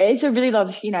 It's a really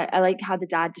lovely scene. I like how the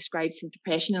dad describes his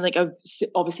depression in like a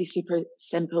obviously super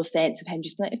simple sense of him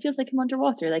just like, it feels like I'm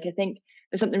underwater. Like, I think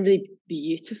there's something really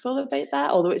beautiful about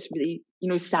that, although it's really,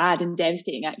 sad and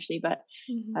devastating actually. But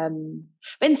but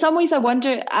in some ways I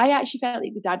wonder, I actually felt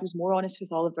like the dad was more honest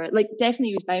with Oliver. Like, definitely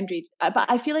he was boundaried, but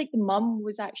I feel like the mum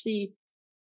was actually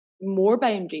more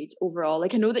boundaried overall.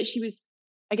 Like, I know that she was,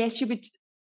 I guess she would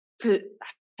put,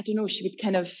 I don't know, she would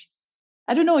kind of,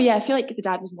 I don't know. Yeah, I feel like the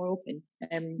dad was more open.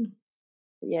 But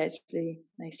yeah, it's really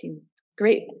nice scene.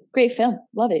 Great film.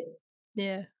 Love it.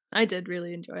 Yeah, I did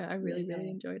really enjoy it. I really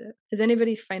enjoyed it. Has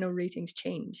anybody's final ratings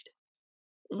changed?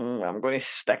 I'm going to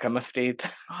stick, I'm afraid.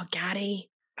 Oh, Gary.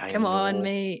 Come on,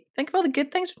 mate. Think of all the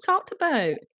good things we talked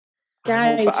about.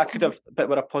 Gary. But I could have, but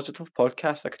with a positive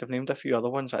podcast, I could have named a few other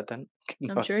ones. I didn't.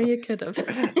 I'm sure you could have.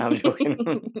 I'm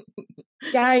joking.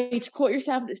 Gary, to quote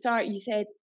yourself at the start, you said,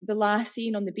 the last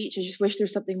scene on the beach, I just wish there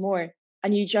was something more.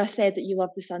 And you just said that you love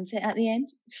the sunset at the end.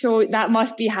 So that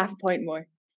must be half a point more.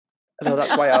 No,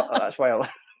 that's why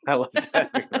I loved it.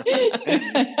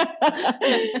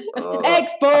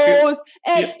 Expose!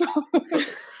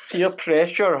 Peer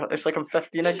pressure. It's like I'm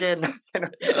 15 again.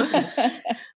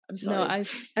 I'm sorry. No,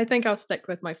 I think I'll stick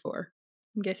with my 4.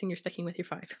 I'm guessing you're sticking with your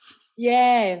 5.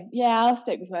 Yeah, I'll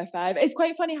stick with my 5. It's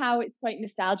quite funny how it's quite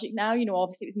nostalgic now.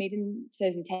 Obviously it was made in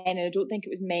 2010, and I don't think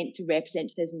it was meant to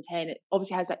represent 2010. It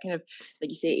obviously has that kind of, like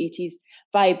you say, 80s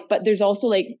vibe, but there's also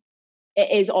like,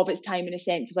 it is of its time in a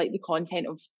sense of like the content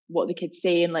of what the kids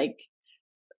say and like,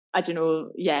 I don't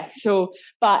know, yeah. So,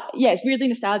 but yeah, it's weirdly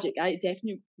nostalgic. I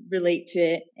definitely relate to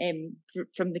it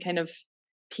from the kind of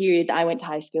period that I went to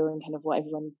high school and kind of what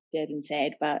everyone did and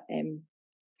said. But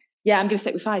yeah, I'm going to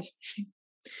stick with 5.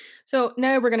 So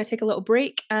now we're going to take a little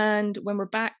break, and when we're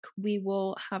back, we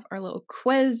will have our little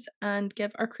quiz and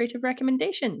give our creative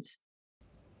recommendations.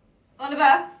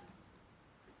 Oliver?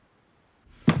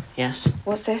 Yes?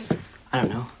 What's this? I don't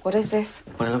know. What is this?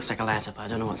 Well, it looks like a letter, but I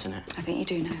don't know what's in it. I think you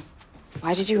do know.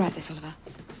 Why did you write this, Oliver?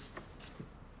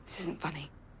 This isn't funny.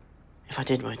 If I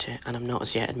did write it, and I'm not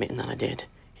as yet admitting that I did,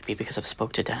 it'd be because I've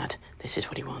spoke to Dad. This is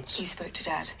what he wants. You spoke to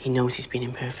Dad? He knows he's been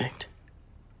imperfect.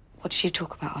 What did you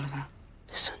talk about, Oliver?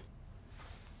 Listen.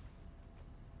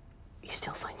 He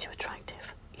still finds you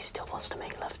attractive. He still wants to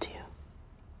make love to you.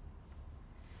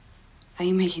 Are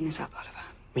you making this up, Oliver?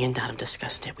 Me and Dad have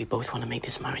discussed it. We both want to make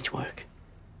this marriage work.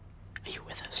 Are you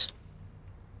with us?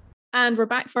 And we're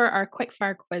back for our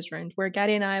quickfire quiz round, where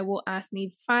Gary and I will ask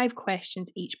Niamh 5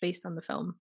 questions each based on the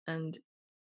film. And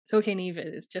it's okay, Niamh,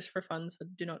 it's just for fun, so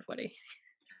do not worry.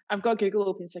 I've got Google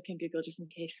open so I can Google just in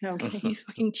case. Okay. You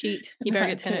fucking cheat. You better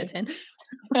get 10 out of 10.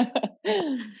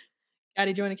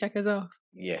 Gary, do you want to kick us off?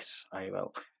 Yes, I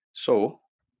will. So,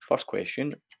 first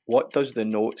question. What does the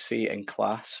note say in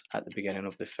class at the beginning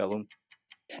of the film?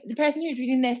 The person who's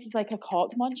reading this is like a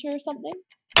cock muncher or something?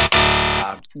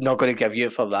 I'm not going to give you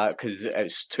it for that because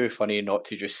it's too funny not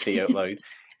to just say out loud.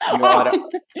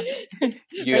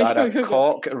 You are a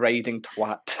cock riding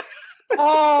twat.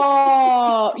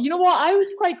 Oh, you know what? I was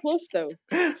quite close though.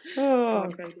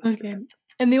 Okay.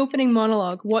 In the opening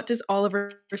monologue, what does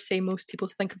Oliver say most people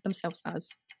think of themselves as?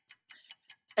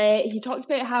 He talks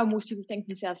about how most people think of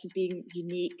themselves as being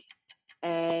unique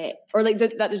or like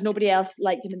that there's nobody else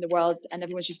like him in the world, and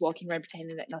everyone's just walking around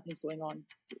pretending that nothing's going on.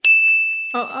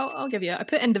 I'll give you. I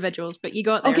put individuals, but you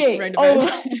got there. Okay. Roundabout.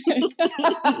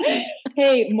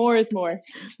 Hey, more is more.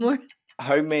 More.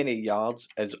 How many yards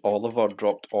is Oliver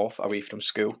dropped off away from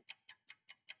school?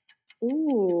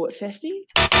 Ooh, 50?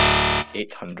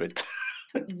 800.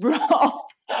 Bro.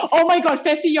 Oh my god,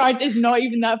 50 yards is not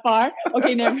even that far.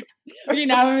 Okay, never. Okay,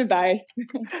 now I'm embarrassed.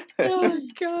 Oh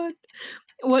god.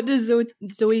 What does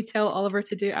Zoe tell Oliver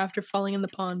to do after falling in the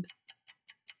pond?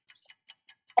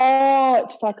 Oh,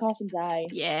 to fuck off and die.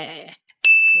 Yeah.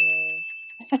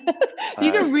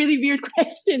 These are really weird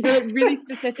questions. They're like really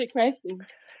specific questions.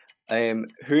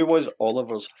 Who was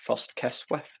Oliver's first kiss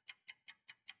with?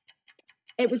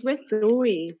 It was with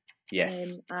Zoe.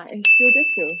 Yes. At School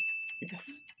Disco. Yes.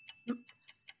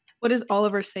 What does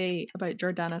Oliver say about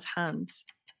Jordana's hands?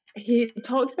 He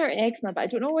talks about eczema, but I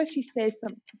don't know if he says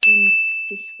something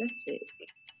specific.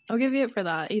 I'll give you it for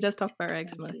that. He does talk about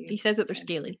eczema. He says that they're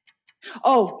scaly.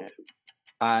 Oh.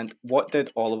 And what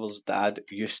did Oliver's dad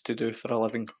used to do for a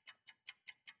living?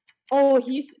 Oh,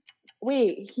 he used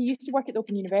to work at the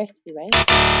Open University,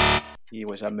 right? He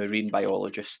was a marine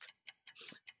biologist.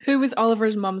 Who was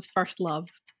Oliver's mum's first love?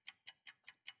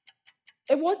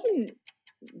 It wasn't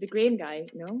the Graham guy,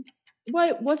 no?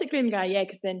 Well, was it Graham guy? Yeah,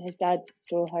 because then his dad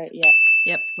stole her. Yeah.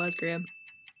 Yep, was Graham.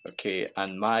 Okay,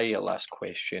 and my last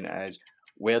question is,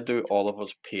 where do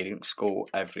Oliver's parents go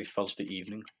every Thursday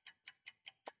evening?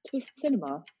 To the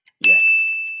cinema. Yes.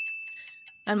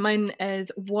 And mine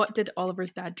is, what did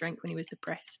Oliver's dad drink when he was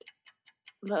depressed?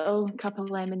 Little cup of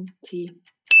lemon tea.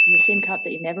 In the same cup that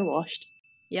he never washed.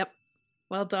 Yep.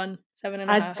 Well done. 7.5.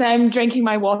 As I'm drinking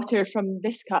my water from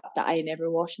this cup that I never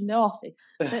washed in the office.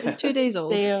 That is 2 days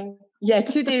old.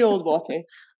 2-day-old water.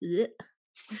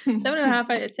 7.5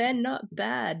 out of 10. Not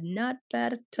bad. Not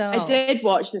bad at all. I did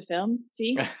watch the film.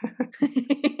 See?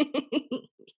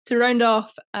 To round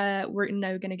off, we're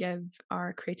now going to give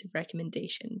our creative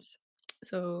recommendations.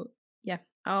 So yeah,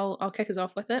 I'll kick us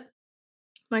off with it.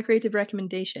 My creative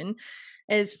recommendation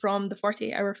is from the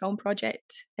 48-hour film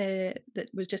project that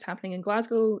was just happening in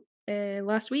Glasgow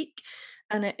last week,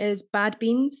 and it is Bad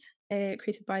Beans,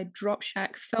 created by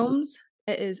Dropshack Films.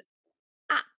 It is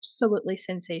absolutely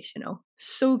sensational,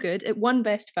 so good. It won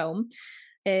Best Film,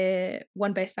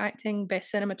 won Best Acting,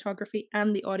 Best Cinematography,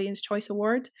 and the Audience Choice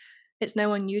Award. It's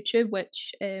now on YouTube,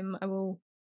 which I will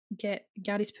get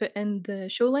Gary to put in the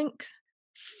show links.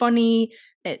 Funny,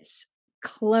 it's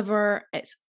clever,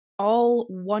 it's all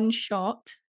one shot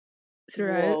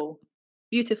throughout. Whoa.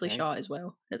 Beautifully Nice. shot as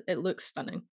well. It looks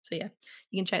stunning. So yeah,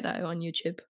 you can check that out on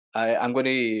YouTube. I'm going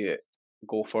to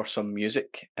go for some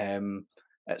music.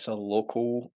 It's a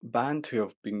local band who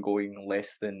have been going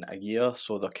less than a year,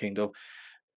 so they're kind of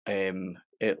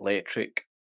electric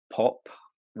pop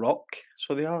rock,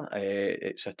 so they are.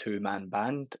 It's a 2-man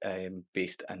band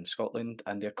based in Scotland,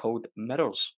 and they're called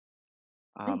Mirrors.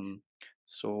 Nice.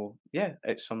 So yeah,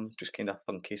 it's some just kind of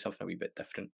funky, something a wee bit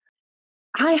different.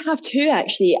 I have two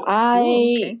actually.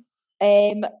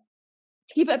 To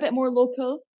keep it a bit more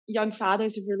local, Young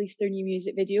Fathers have released their new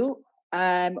music video,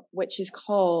 which is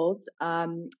called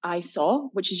I Saw,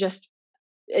 which is just,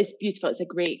 it's beautiful. It's a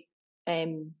great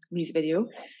music video.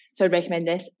 So I'd recommend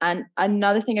this. And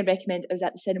another thing I'd recommend, I was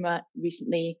at the cinema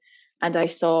recently and I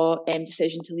saw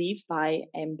Decision to Leave by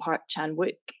Park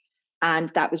Chan-wook. And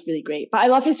that was really great. But I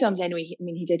love his films anyway.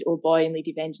 He did Old Boy and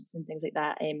Lady Vengeance and things like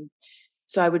that.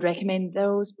 So I would recommend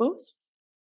those both.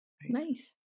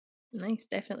 Nice.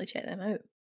 Definitely check them out.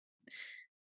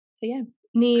 So yeah,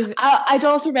 Niamh. I'd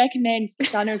also recommend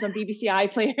Stunners on BBC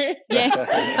iPlayer. Yes,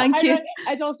 thank you.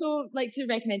 I'd also like to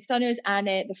recommend Stunners and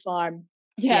The Farm.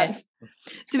 Yeah. Yes.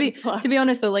 To be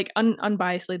honest though, like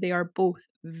unbiasedly, they are both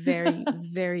very,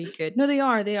 very good. No, they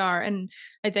are, and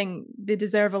I think they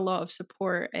deserve a lot of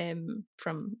support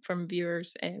from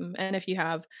viewers. And if you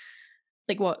have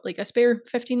like a spare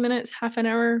 15 minutes, half an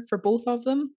hour for both of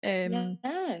them,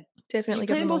 definitely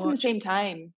give them a watch. Both at the same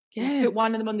time. Yeah, put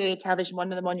one of them on the television,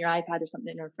 one of them on your iPad or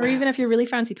something, or even if you're really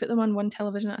fancy, put them on one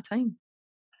television at a time.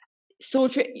 So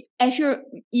if you're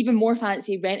even more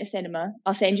fancy, rent a cinema.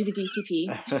 I'll send you the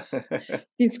DCP.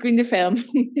 You can screen the film,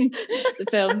 the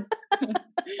films.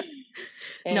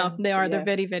 No, they are. Yeah. They're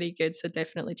very, very good. So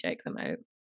definitely check them out.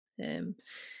 And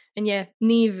yeah,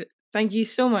 Niamh, thank you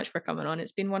so much for coming on.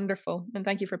 It's been wonderful, and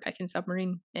thank you for picking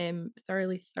Submarine.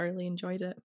 Thoroughly enjoyed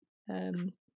it.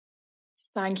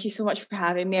 Thank you so much for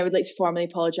having me. I would like to formally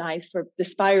apologise for the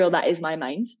spiral that is my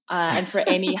mind, and for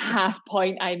any half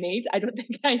point I made. I don't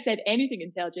think I said anything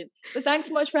intelligent, but thanks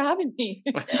so much for having me.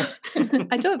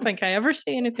 I don't think I ever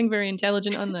say anything very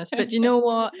intelligent on this, but you know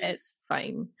what? It's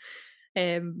fine.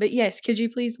 But yes, could you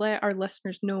please let our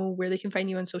listeners know where they can find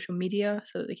you on social media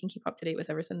so that they can keep up to date with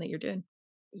everything that you're doing?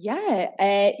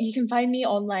 Yeah, you can find me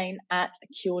online at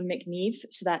Keown McNeve.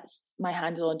 So that's my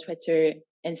handle on Twitter,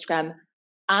 Instagram,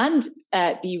 and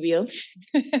Be Real.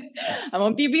 I'm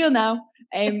on Be Real now.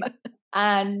 And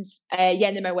then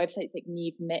my website's like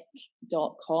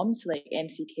nevemick.com. So like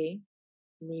MCK,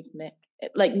 Nevemick,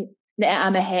 like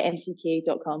I'm a het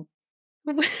MCK.com.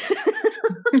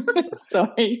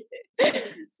 Sorry.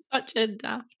 Such a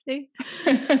dafty.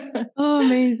 Oh,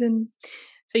 amazing.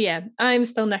 So yeah, I'm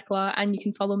still Nicola, and you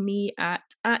can follow me at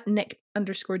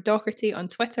Nick_Docherty on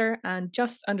Twitter and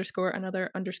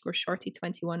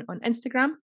 _shorty21 on Instagram.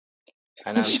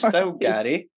 And I'm still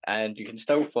Gary, and you can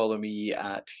still follow me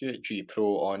at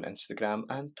HughGPro on Instagram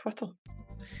and Twitter.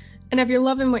 And if you're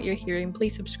loving what you're hearing,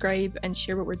 please subscribe and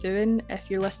share what we're doing. If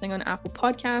you're listening on Apple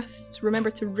Podcasts, remember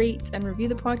to rate and review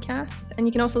the podcast. And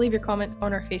you can also leave your comments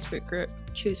on our Facebook group,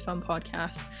 Choose Film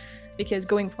Podcast, because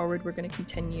going forward, we're going to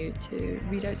continue to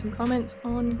read out some comments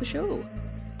on the show.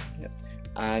 Yep.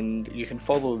 And you can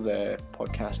follow the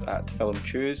podcast at Film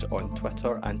Choose on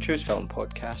Twitter and Choose Film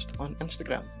Podcast on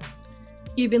Instagram.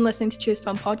 You've been listening to Choose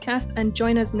Film Podcast, and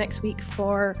join us next week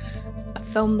for a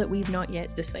film that we've not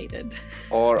yet decided.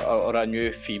 Or a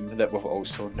new theme that we've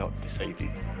also not decided.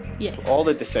 Yes. So all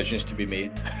the decisions to be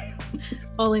made.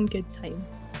 All in good time.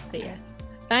 But yes.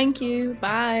 Thank you.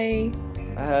 Bye.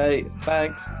 Bye.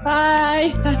 Thanks.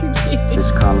 Bye. Thank you. This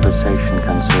conversation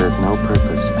can